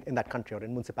in that country, or in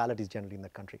municipalities generally in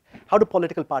that country. How do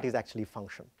political parties actually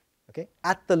function, okay,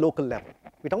 at the local level?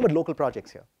 We're talking about local projects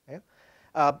here. Yeah?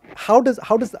 How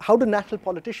do national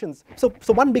politicians, so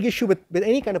one big issue with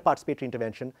any kind of participatory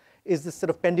intervention is this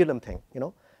sort of pendulum thing,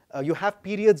 you have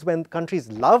periods when countries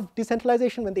love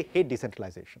decentralization, when they hate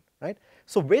decentralization, right?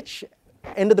 So which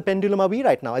end of the pendulum are we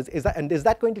right now? Is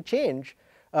that going to change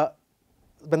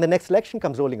when the next election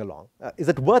comes rolling along? Is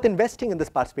it worth investing in this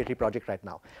participatory project right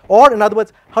now? Or in other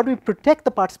words, how do we protect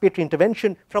the participatory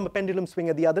intervention from a pendulum swing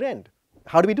at the other end?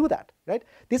 How do we do that, right?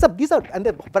 These are, and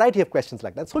there are a variety of questions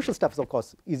like that. Social stuff is, of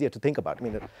course, easier to think about.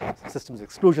 Systems of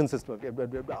exclusion,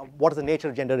 what is the nature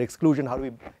of gender exclusion? How do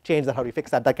we change that? How do we fix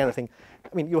that? That kind of thing.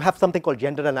 You have something called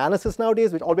gender analysis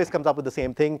nowadays, which always comes up with the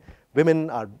same thing.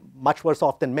 Women are much worse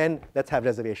off than men. Let's have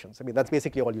reservations. That's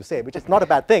basically all you say, which is not a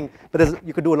bad thing, but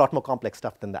you could do a lot more complex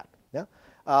stuff than that. Yeah.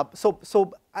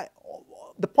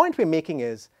 The point we're making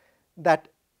is that,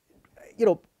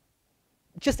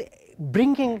 just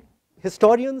bringing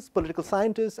historians, political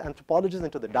scientists, anthropologists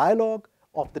into the dialogue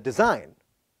of the design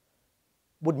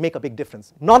would make a big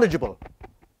difference. Knowledgeable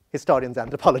historians,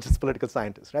 anthropologists, political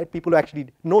scientists, right? People who actually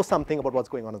know something about what's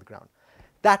going on the ground.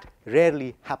 That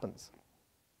rarely happens.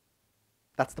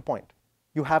 That's the point.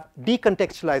 You have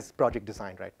decontextualized project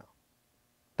design right now.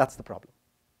 That's the problem.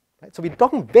 Right? So we're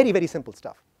talking very, very simple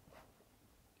stuff.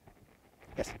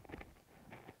 Yes?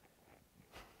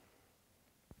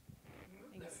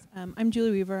 Thanks. I'm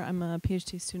Julie Weaver. I'm a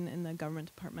PhD student in the government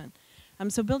department.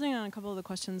 So building on a couple of the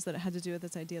questions that had to do with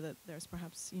this idea that there's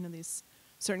perhaps, these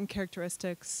certain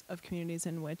characteristics of communities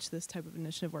in which this type of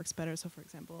initiative works better. So for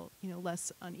example,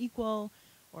 less unequal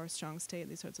or a strong state,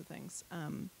 these sorts of things.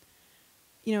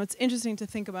 It's interesting to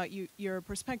think about your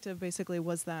perspective basically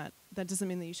was that doesn't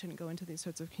mean that you shouldn't go into these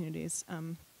sorts of communities.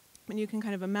 And you can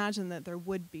kind of imagine that there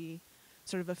would be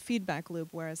sort of a feedback loop,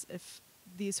 whereas if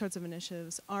these sorts of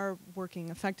initiatives are working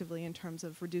effectively in terms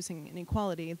of reducing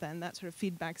inequality, then that sort of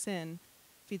feeds back in,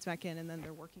 and then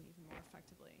they're working even more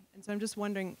effectively. And so I'm just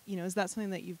wondering, is that something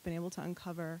that you've been able to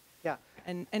uncover? Yeah.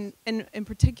 And in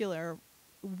particular,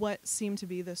 what seem to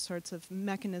be the sorts of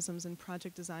mechanisms and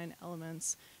project design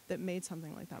elements that made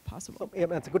something like that possible? So, yeah,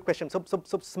 that's a good question. So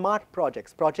smart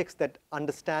projects that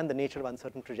understand the nature of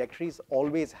uncertain trajectories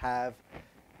always have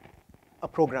a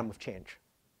program of change,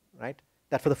 right?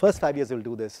 That for the first 5 years we'll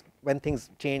do this. When things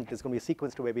change, there's going to be a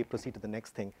sequence to where we proceed to the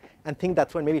next thing. And think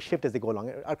that's when maybe shift as they go along.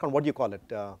 Arkan, what do you call it?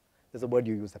 There's a word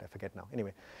you use that I forget now.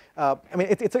 Anyway, I mean,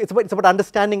 it's about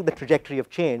understanding the trajectory of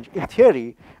change in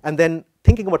theory, and then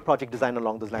thinking about project design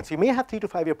along those lines. So you may have 3 to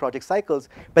 5 year project cycles,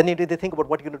 but then they think about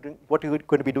what you're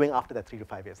going to be doing after that 3 to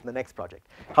 5 years in the next project.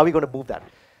 How are we going to move that?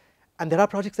 And there are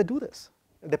projects that do this.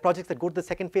 There are projects that go to the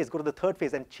second phase, go to the third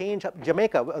phase, and change up.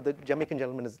 Jamaica, the Jamaican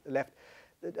gentleman is left.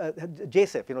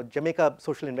 JSIF, Jamaica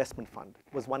Social Investment Fund,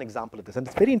 was one example of this, and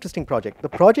it's a very interesting project. The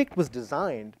project was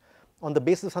designed on the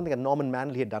basis of something that Norman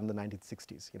Manley had done in the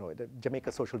 1960s, the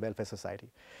Jamaica Social Welfare Society.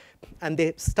 And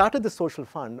they started the social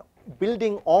fund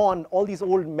building on all these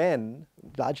old men,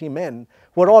 largely men,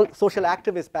 who are all social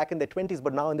activists back in their 20s,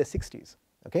 but now in their 60s,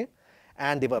 okay?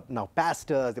 And they were now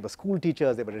pastors, they were school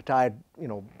teachers, they were retired,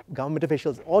 government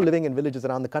officials, all living in villages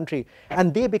around the country.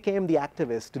 And they became the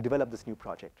activists to develop this new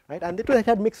project, right? And it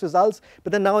had mixed results,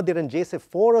 but then now they're in JSIF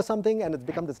 4 or something, and it's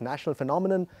become this national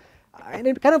phenomenon. And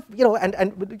it kind of,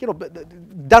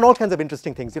 done all kinds of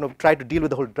interesting things, tried to deal with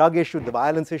the whole drug issue, the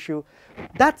violence issue.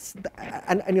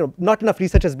 And not enough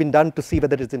research has been done to see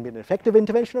whether it's been an effective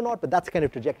intervention or not, but that's the kind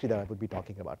of trajectory that I would be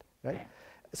talking about, right?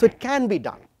 So it can be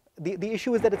done. The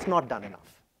issue is that it's not done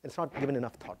enough. It's not given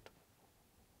enough thought.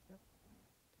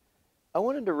 I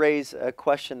wanted to raise a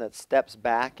question that steps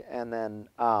back and then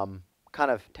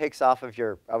kind of takes off of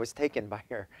I was taken by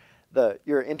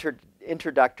your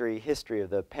introductory history of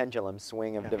the pendulum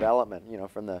swing of development,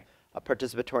 from a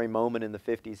participatory moment in the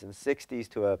 50s and 60s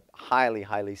to a highly,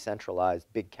 highly centralized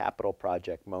big capital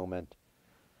project moment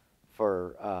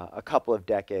for a couple of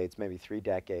decades, maybe 3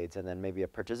 decades, and then maybe a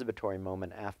participatory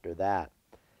moment after that.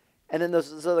 And then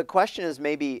so the question is,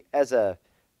 maybe as a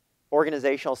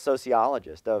organizational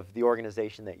sociologist of the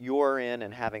organization that you're in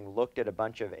and having looked at a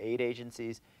bunch of aid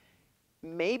agencies,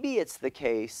 maybe it's the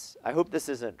case, I hope this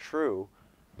isn't true,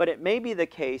 but it may be the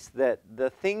case that the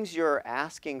things you're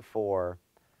asking for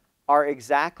are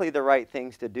exactly the right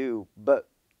things to do, but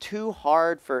too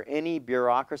hard for any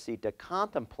bureaucracy to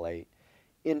contemplate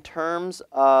in terms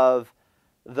of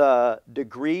the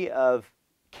degree of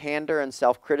candor and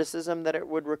self-criticism that it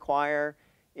would require,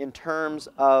 in terms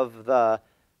of the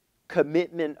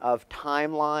commitment of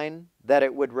timeline that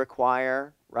it would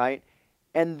require, right?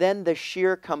 And then the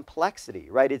sheer complexity,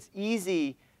 right? It's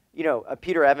easy,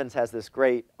 Peter Evans has this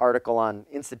great article on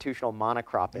institutional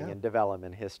monocropping in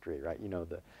development history, right?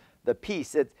 The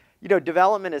piece,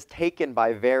 development is taken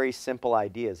by very simple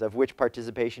ideas, of which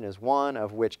participation is one,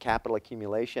 of which capital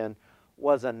accumulation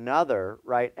was another,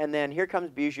 right? And then here comes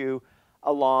Bijou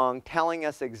along telling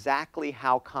us exactly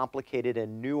how complicated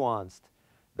and nuanced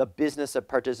the business of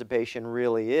participation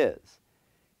really is.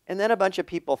 And then a bunch of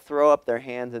people throw up their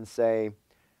hands and say,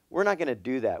 we're not going to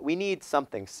do that. We need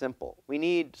something simple. We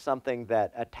need something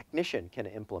that a technician can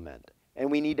implement. And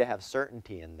we need to have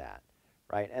certainty in that,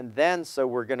 right? And then so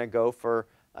we're going to go for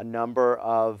a number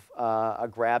of, a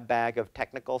grab bag of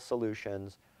technical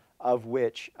solutions of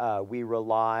which we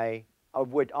rely,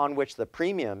 on which the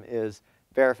premium is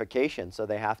verification. So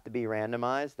they have to be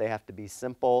randomized, they have to be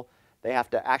simple, they have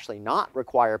to actually not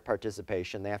require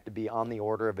participation, they have to be on the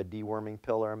order of a deworming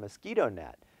pill or a mosquito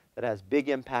net that has big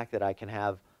impact that I can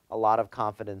have a lot of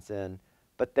confidence in,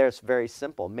 but they're very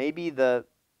simple. Maybe the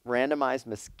randomized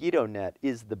mosquito net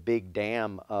is the big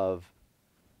dam of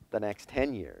the next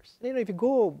 10 years. If you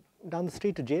go down the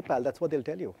street to JPAL, that's what they'll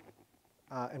tell you.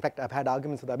 In fact, I've had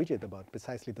arguments with Abhijit about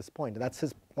precisely this point. That's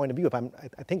his point of view.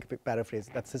 I think if I paraphrase,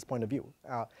 that's his point of view.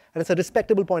 And it's a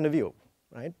respectable point of view,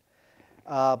 right?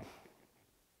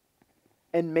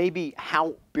 And maybe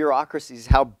how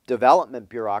development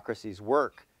bureaucracies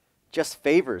work just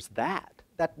favors that.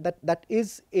 That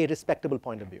is a respectable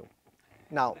point of view.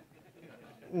 Now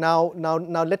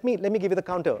let me give you the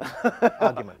counter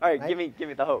argument. All right, right? give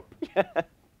me the hope. There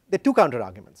are two counter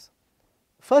arguments.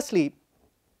 Firstly,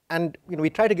 and we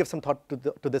try to give some thought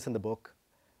to this in the book,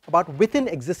 about within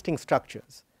existing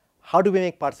structures, how do we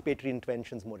make participatory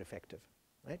interventions more effective,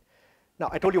 right? Now,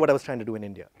 I told you what I was trying to do in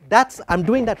India. I'm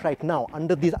doing that right now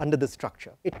under this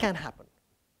structure. It can happen.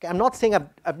 Okay, I'm not saying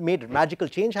I've made magical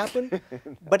change happen,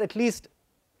 but at least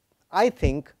I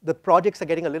think the projects are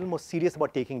getting a little more serious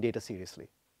about taking data seriously.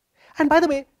 And by the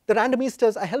way, the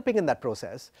randomistas are helping in that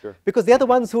process, sure, because they're the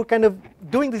ones who are kind of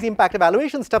doing this impact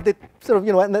evaluation stuff that sort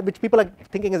of, and which people are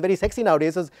thinking is very sexy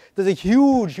nowadays. There's a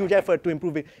huge effort to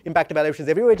improve impact evaluations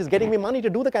everywhere. It is getting me money to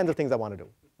do the kinds of things I want to do,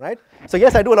 right? So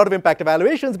yes, I do a lot of impact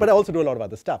evaluations, but I also do a lot of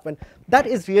other stuff. And that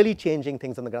is really changing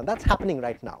things on the ground. That's happening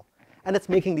right now. And it's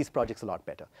making these projects a lot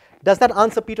better. Does that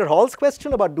answer Peter Hall's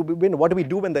question about what do we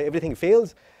do when everything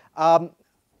fails?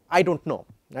 I don't know,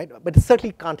 right? But it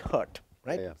certainly can't hurt.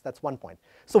 Right? Yeah. So that's one point.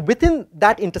 So within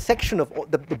that intersection of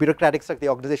the bureaucratic structure, the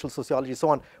organizational sociology, so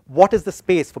on, what is the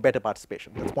space for better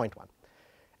participation? That's point one.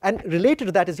 And related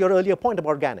to that is your earlier point about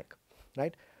organic,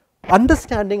 right?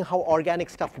 Understanding how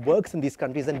organic stuff works in these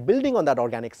countries and building on that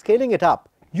organic, scaling it up,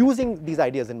 using these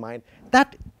ideas in mind,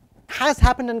 that has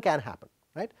happened and can happen,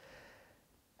 right?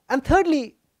 And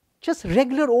thirdly, just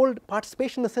regular old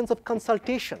participation in the sense of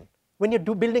consultation. When you're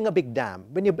building a big dam,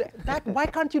 why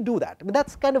can't you do that? I mean,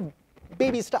 that's kind of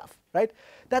baby stuff, right?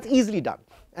 That's easily done,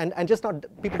 and just not,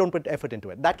 people don't put effort into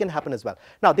it. That can happen as well.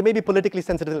 Now, there may be politically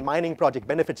sensitive mining project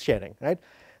benefits sharing, right?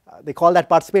 They call that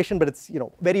participation, but it's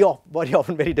very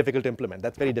often very difficult to implement.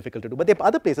 That's very difficult to do. But there are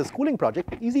other places, schooling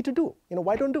project, easy to do.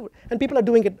 Why don't do it? And people are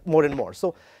doing it more and more.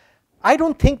 So I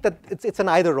don't think that it's an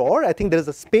either or. I think there is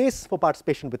a space for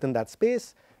participation within that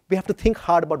space. We have to think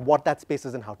hard about what that space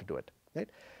is and how to do it, right?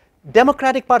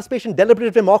 Democratic participation,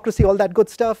 deliberative democracy, all that good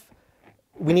stuff.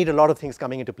 We need a lot of things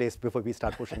coming into place before we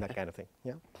start pushing that kind of thing.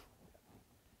 Yeah.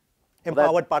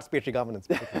 Empowered participatory governance.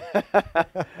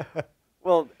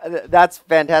 Well, that's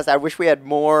fantastic. I wish we had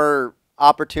more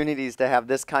opportunities to have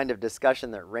this kind of discussion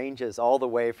that ranges all the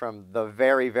way from the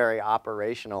very, very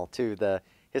operational to the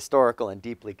historical and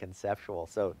deeply conceptual.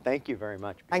 So thank you very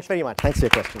much. Thanks very much. Thanks for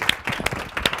your question.